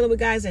I was dealing with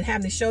guys and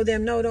having to show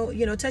them, no,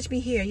 don't, touch me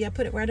here. Yeah,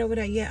 put it right over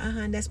there.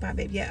 Yeah, that's my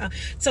baby. Yeah.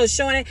 So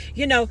showing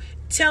it,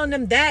 telling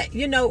them that,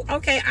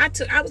 okay,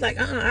 I was like,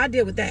 I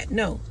deal with that.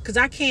 No, because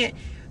I can't.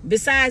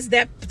 Besides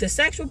that, the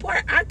sexual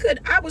part,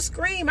 I would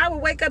scream. I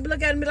would wake up and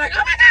look at him and be like, oh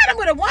my God, I'm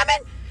with a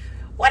woman.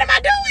 What am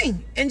I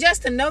doing? And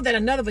just to know that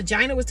another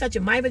vagina was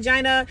touching my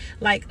vagina,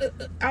 like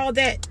all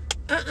that,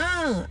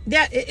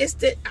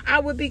 I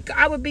would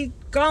be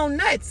gone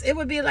nuts. It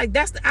would be like,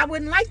 I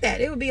wouldn't like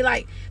that. It would be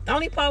like, the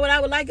only part what I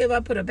would like if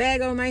I put a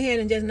bag over my head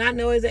and just not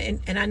know it,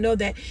 and I know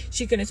that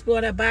she can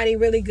explore that body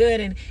really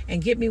good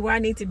and get me where I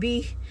need to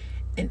be,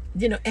 and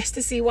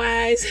ecstasy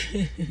wise,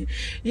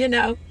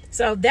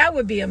 so that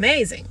would be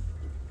amazing.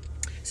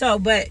 So,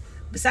 but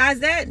besides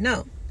that,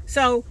 no.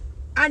 So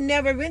I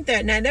never went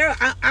there. Now there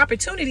are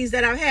opportunities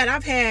that I've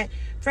had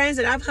friends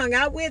that I've hung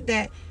out with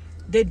that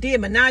did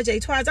menage a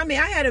trois. I mean,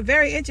 I had a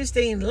very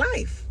interesting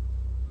life.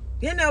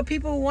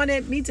 People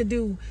wanted me to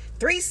do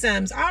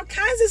threesomes, all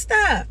kinds of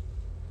stuff.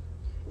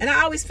 And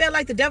I always felt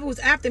like the devil was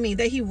after me,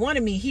 that he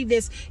wanted me. He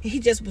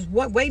just was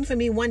waiting for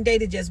me one day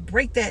to just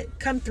break that,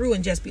 come through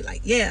and just be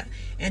like, yeah,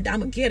 and I'm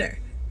going to get her.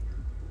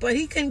 But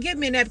he couldn't get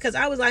me in that, because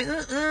I was like,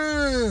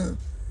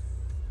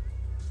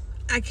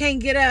 I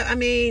can't get up. I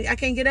mean, I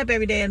can't get up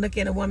every day and look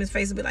at a woman's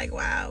face and be like,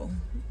 wow,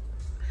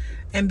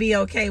 and be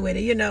okay with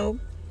it,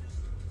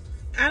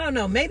 I don't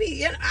know.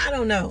 Maybe, I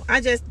don't know.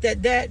 I just,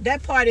 that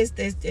part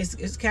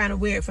is kind of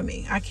weird for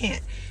me. I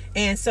can't.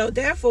 And so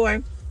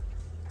therefore,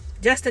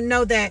 just to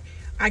know that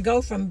I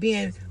go from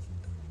being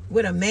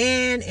with a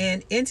man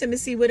and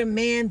intimacy with a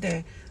man,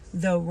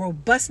 the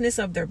robustness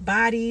of their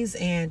bodies,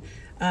 and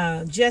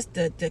just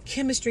the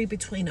chemistry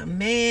between a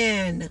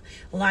man,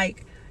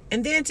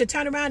 and then to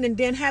turn around and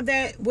then have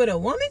that with a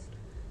woman.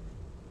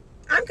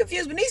 I'm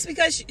confused with Niecy,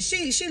 because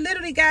she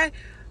literally got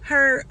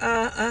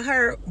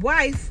her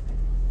wife,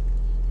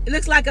 it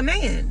looks like a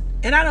man,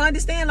 and I don't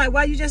understand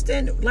why you just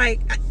didn't,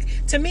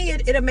 to me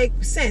it'll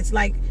make sense,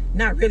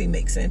 not really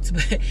make sense,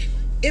 but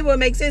it would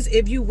make sense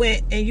if you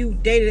went and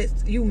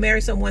you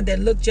married someone that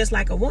looked just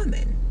like a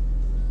woman.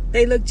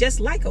 They look just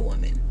like a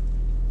woman,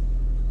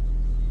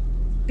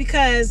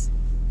 because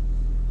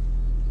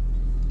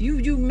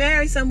you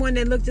marry someone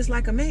that looked just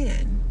like a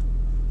man.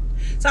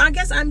 So I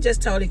guess I'm just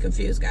totally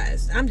confused,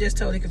 guys. I'm just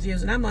totally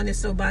confused, and I'm on this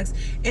soapbox.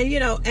 And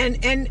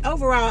and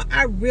overall,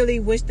 I really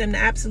wish them the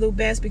absolute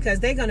best, because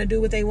they're gonna do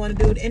what they want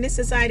to do in this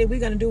society. We're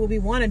gonna do what we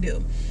want to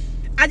do.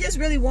 I just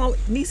really want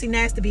Niecy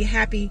Nash to be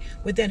happy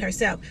within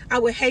herself. I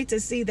would hate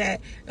to see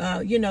that,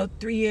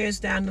 3 years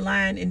down the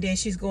line, and then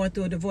she's going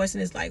through a divorce,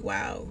 and it's like,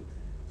 wow,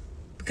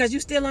 because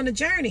you're still on the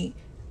journey.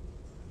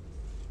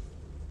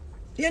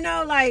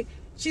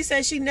 She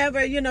said she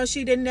never,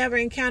 she didn't never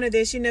encounter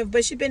this.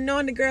 But she's been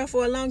knowing the girl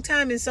for a long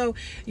time. And so,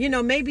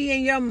 maybe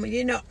in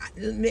your,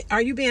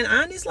 are you being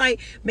honest?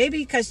 Maybe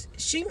because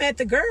she met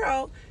the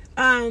girl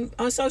on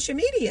social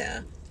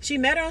media. She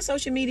met her on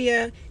social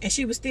media, and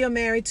she was still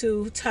married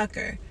to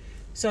Tucker.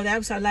 So that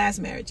was her last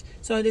marriage.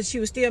 So that she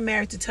was still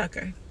married to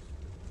Tucker.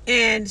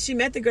 And she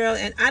met the girl,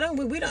 and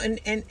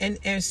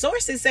and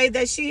sources say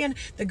that she and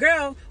the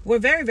girl were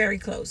very, very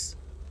close.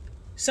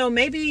 So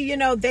maybe,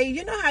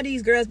 they, how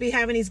these girls be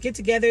having these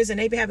get-togethers, and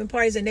they be having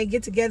parties, and they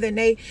get together, and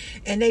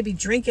they be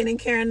drinking and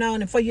carrying on,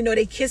 and before you know,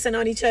 they kissing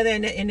on each other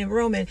in the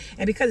room, and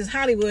because it's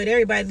Hollywood,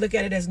 everybody look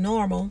at it as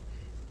normal.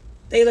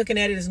 They looking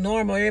at it as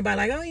normal. Everybody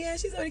like, oh yeah,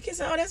 she's already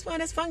kissing. Oh, that's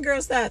fun girl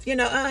stuff.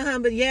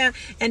 But yeah,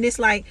 and it's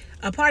like,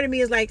 a part of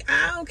me is like,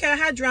 I don't care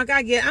how drunk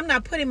I get, I'm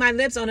not putting my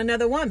lips on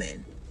another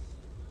woman.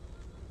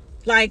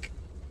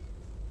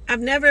 I've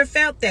never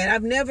felt that.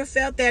 I've never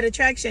felt that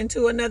attraction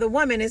to another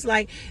woman. It's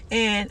like,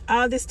 and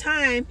all this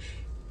time,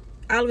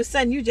 all of a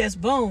sudden you just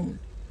boom.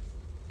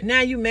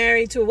 Now you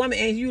married to a woman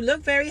and you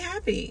look very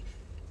happy.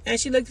 And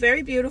she looked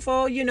very beautiful,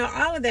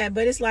 all of that.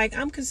 But it's like,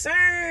 I'm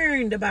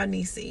concerned about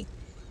Niecy.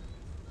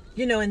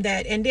 And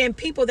that. And then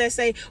people that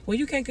say, well,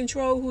 you can't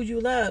control who you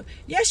love.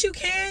 Yes, you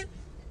can.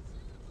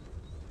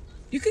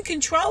 You can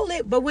control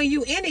it, but when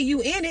you in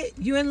it,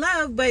 you in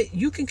love, but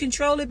you can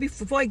control it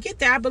before it get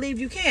there. I believe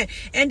you can.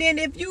 And then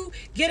if you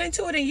get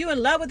into it and you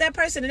in love with that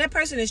person and that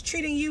person is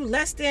treating you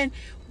less than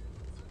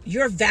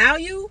your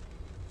value,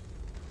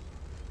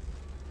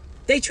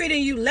 they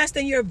treating you less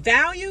than your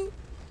value,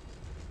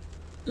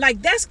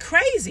 like that's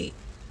crazy.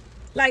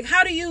 Like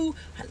how do you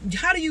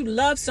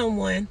love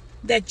someone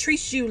that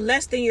treats you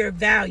less than your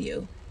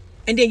value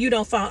and then you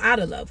don't fall out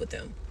of love with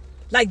them?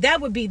 Like that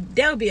would be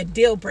a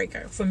deal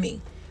breaker for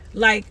me.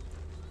 Like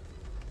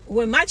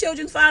when my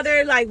children's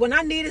father, like when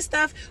I needed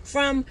stuff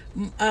from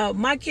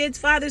my kids'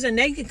 fathers and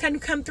they could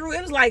come through,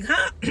 it was like,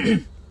 huh?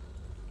 And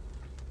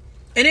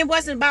it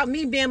wasn't about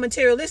me being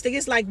materialistic.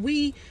 It's like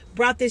we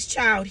brought this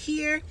child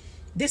here.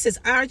 This is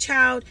our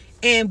child,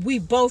 and we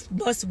both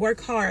must work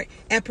hard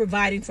at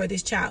providing for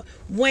this child.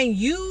 When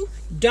you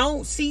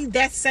don't see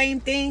that same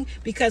thing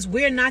because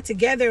we're not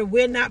together,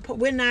 we're not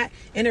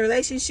in a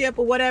relationship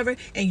or whatever,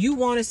 and you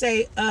want to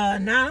say,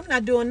 nah, I'm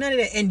not doing none of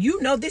that, and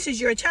this is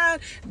your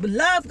child,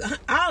 love,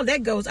 all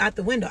that goes out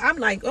the window. I'm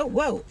like, oh,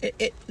 whoa,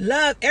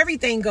 love,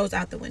 everything goes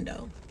out the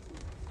window.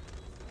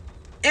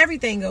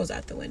 Everything goes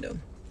out the window.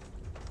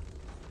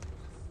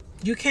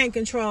 You can't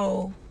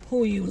control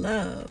who you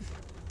love.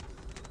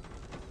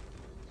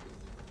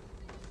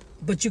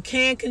 But you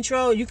can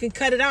control, you can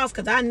cut it off,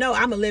 because I know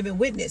I'm a living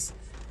witness.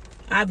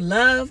 I've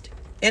loved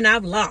and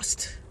I've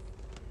lost.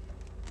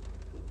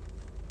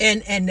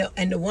 And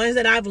the ones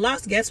that I've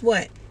lost, guess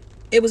what?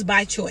 It was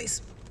by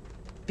choice.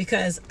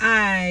 Because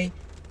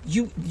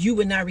you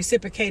were not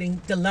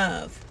reciprocating the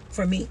love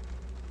for me.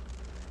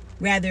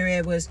 Rather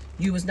it was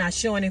you was not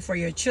showing it for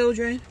your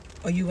children,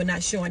 or you were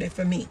not showing it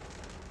for me.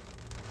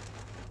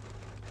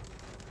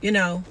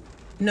 No.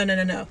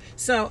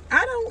 So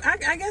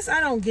I guess I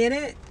don't get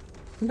it.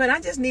 But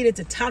I just needed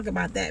to talk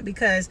about that,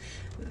 because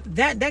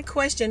that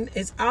question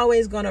is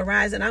always going to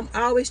rise, and I'm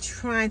always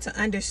trying to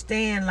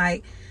understand,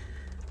 like,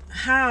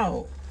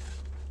 how.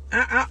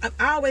 I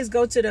always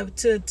go to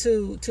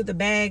the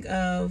bag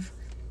of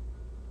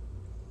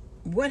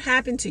what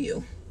happened to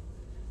you.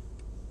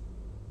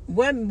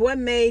 What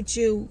made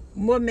you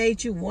want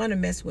to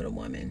mess with a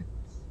woman?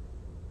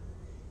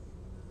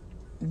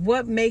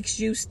 What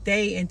makes you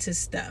stay into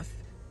stuff?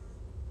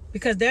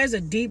 Because there's a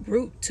deep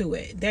root to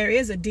it. There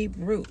is a deep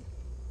root.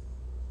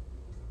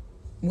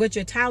 What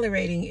you're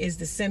tolerating is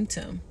the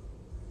symptom.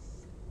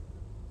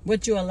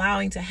 What you're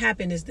allowing to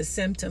happen is the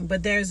symptom,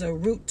 but there's a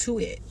root to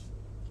it.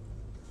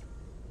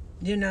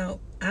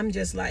 I'm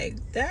just like,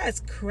 that's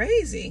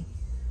crazy.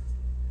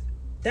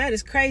 That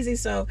is crazy.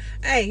 So,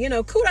 hey,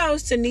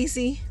 kudos to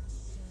Niecy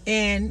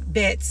and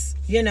Betts.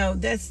 That's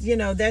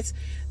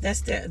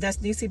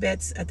Niecy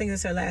Betts. I think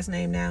that's her last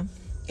name now.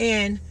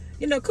 And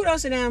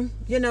kudos to them.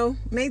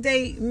 May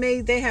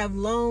they have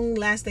long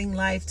lasting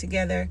life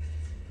together.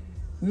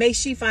 May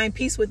she find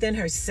peace within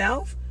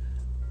herself,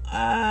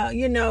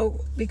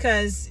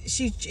 because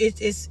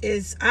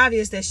it's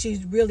obvious that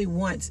she really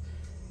wants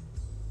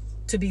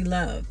to be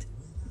loved,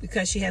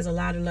 because she has a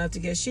lot of love to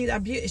give.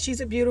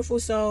 She's a beautiful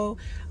soul.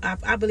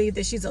 I believe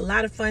that she's a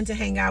lot of fun to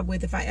hang out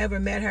with. If I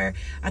ever met her,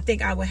 I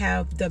think I would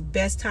have the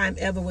best time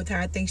ever with her.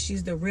 I think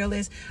she's the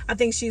realest. I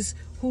think she's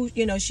who,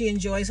 she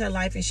enjoys her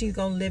life and she's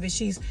gonna live it.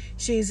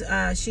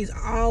 She's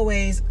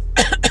always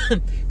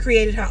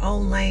created her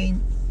own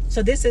lane.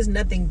 So this is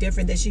nothing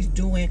different, that she's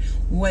doing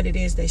what it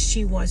is that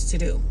she wants to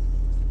do.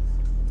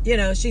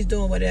 She's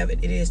doing whatever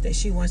it is that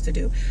she wants to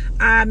do.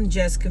 I'm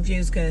just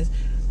confused, because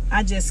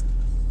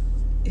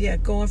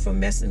going from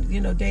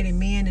dating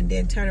men and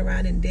then turn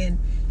around and then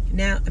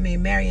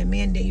marrying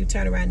men, then you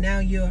turn around, now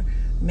you're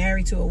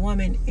married to a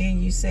woman and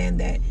you saying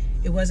that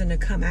it wasn't to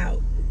come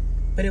out,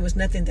 but it was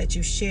nothing that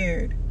you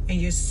shared, and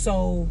you're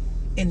so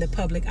in the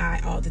public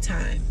eye all the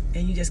time,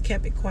 and you just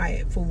kept it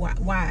quiet. For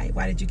why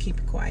did you keep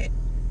it quiet?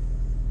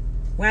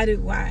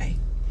 Why?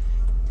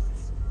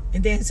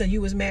 And then so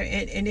you was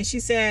married, and then she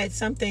said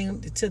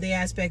something to the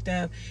aspect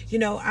of,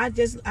 I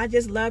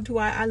just loved who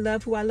I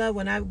loved who I loved.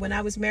 When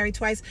I was married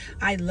twice,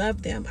 I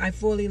loved them. I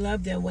fully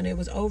loved them. When it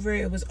was over,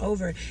 it was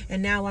over.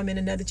 And now I'm in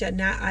another chat.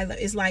 Now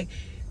it's like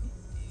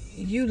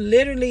you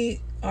literally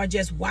are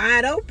just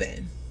wide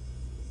open.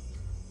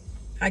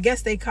 I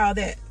guess they call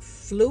that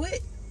fluid.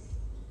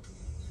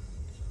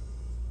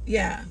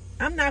 Yeah,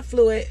 I'm not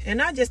fluid,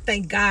 and I just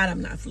thank God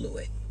I'm not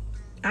fluid.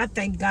 I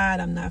thank God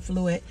I'm not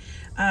fluid,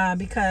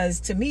 because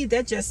to me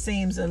that just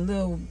seems a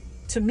little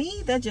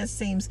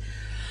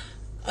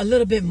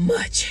bit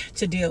much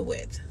to deal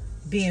with,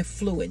 being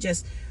fluid.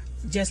 Just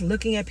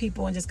looking at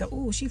people and just go,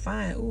 oh, she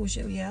fine. Oh,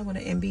 yeah, I want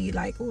to, and be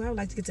like, oh, I would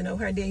like to get to know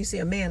her. And then you see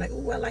a man like,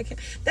 oh, I like him.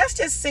 That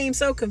just seems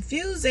so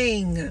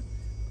confusing.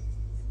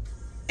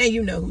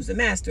 And who's the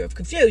master of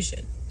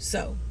confusion.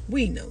 So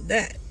we know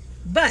that.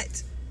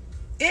 But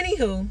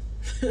anywho,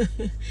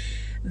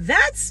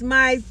 that's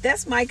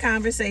my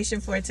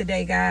conversation for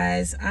today,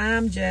 guys.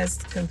 I'm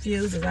just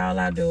confused as all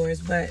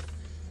outdoors, but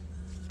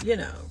you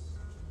know,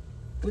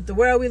 with the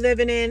world we're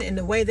living in and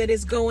the way that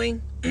it's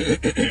going,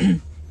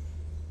 it's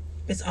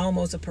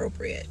almost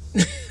appropriate.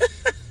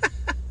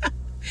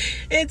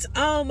 It's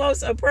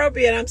almost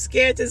appropriate. I'm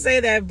scared to say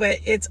that, but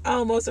it's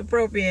almost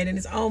appropriate, and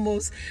it's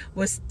almost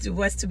what's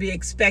to be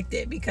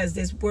expected, because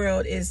this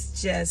world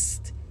is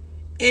just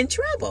in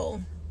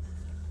trouble.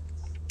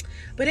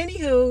 But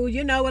anywho,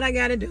 you know what I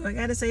got to do. I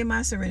got to say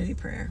my serenity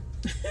prayer.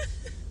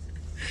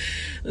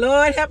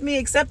 Lord, help me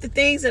accept the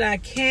things that I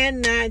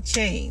cannot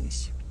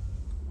change.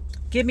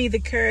 Give me the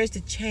courage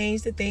to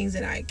change the things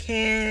that I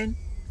can,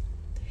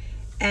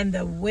 and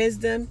the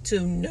wisdom to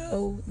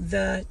know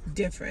the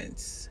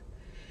difference.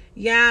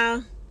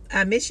 Y'all,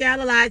 I miss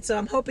y'all a lot, so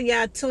I'm hoping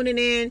y'all tuning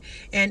in.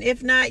 And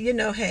if not, you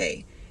know,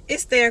 hey,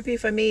 it's therapy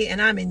for me, and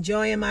I'm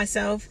enjoying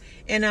myself,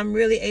 and I'm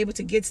really able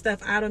to get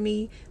stuff out of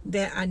me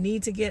that I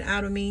need to get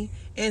out of me.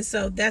 And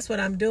so that's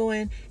what I'm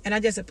doing. And I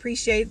just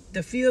appreciate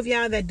the few of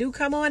y'all that do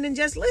come on and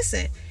just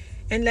listen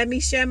and let me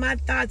share my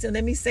thoughts and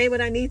let me say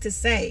what I need to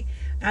say.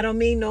 I don't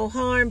mean no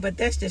harm, but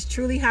that's just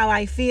truly how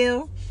I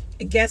feel.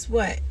 And guess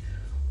what?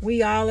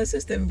 We all are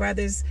sisters and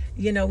brothers.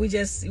 You know, we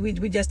just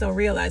don't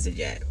realize it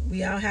yet.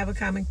 We all have a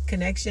common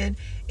connection.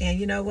 And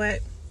you know what?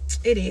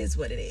 It is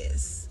what it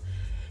is.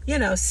 You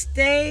know,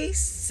 stay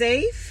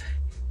safe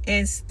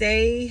and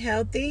stay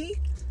healthy.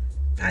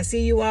 I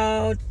see you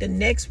all the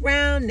next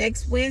round,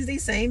 next Wednesday,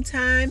 same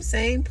time,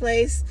 same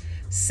place,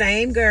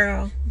 same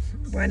girl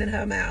running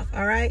her mouth.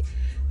 All right.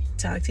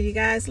 Talk to you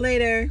guys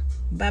later.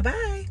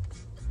 Bye-bye.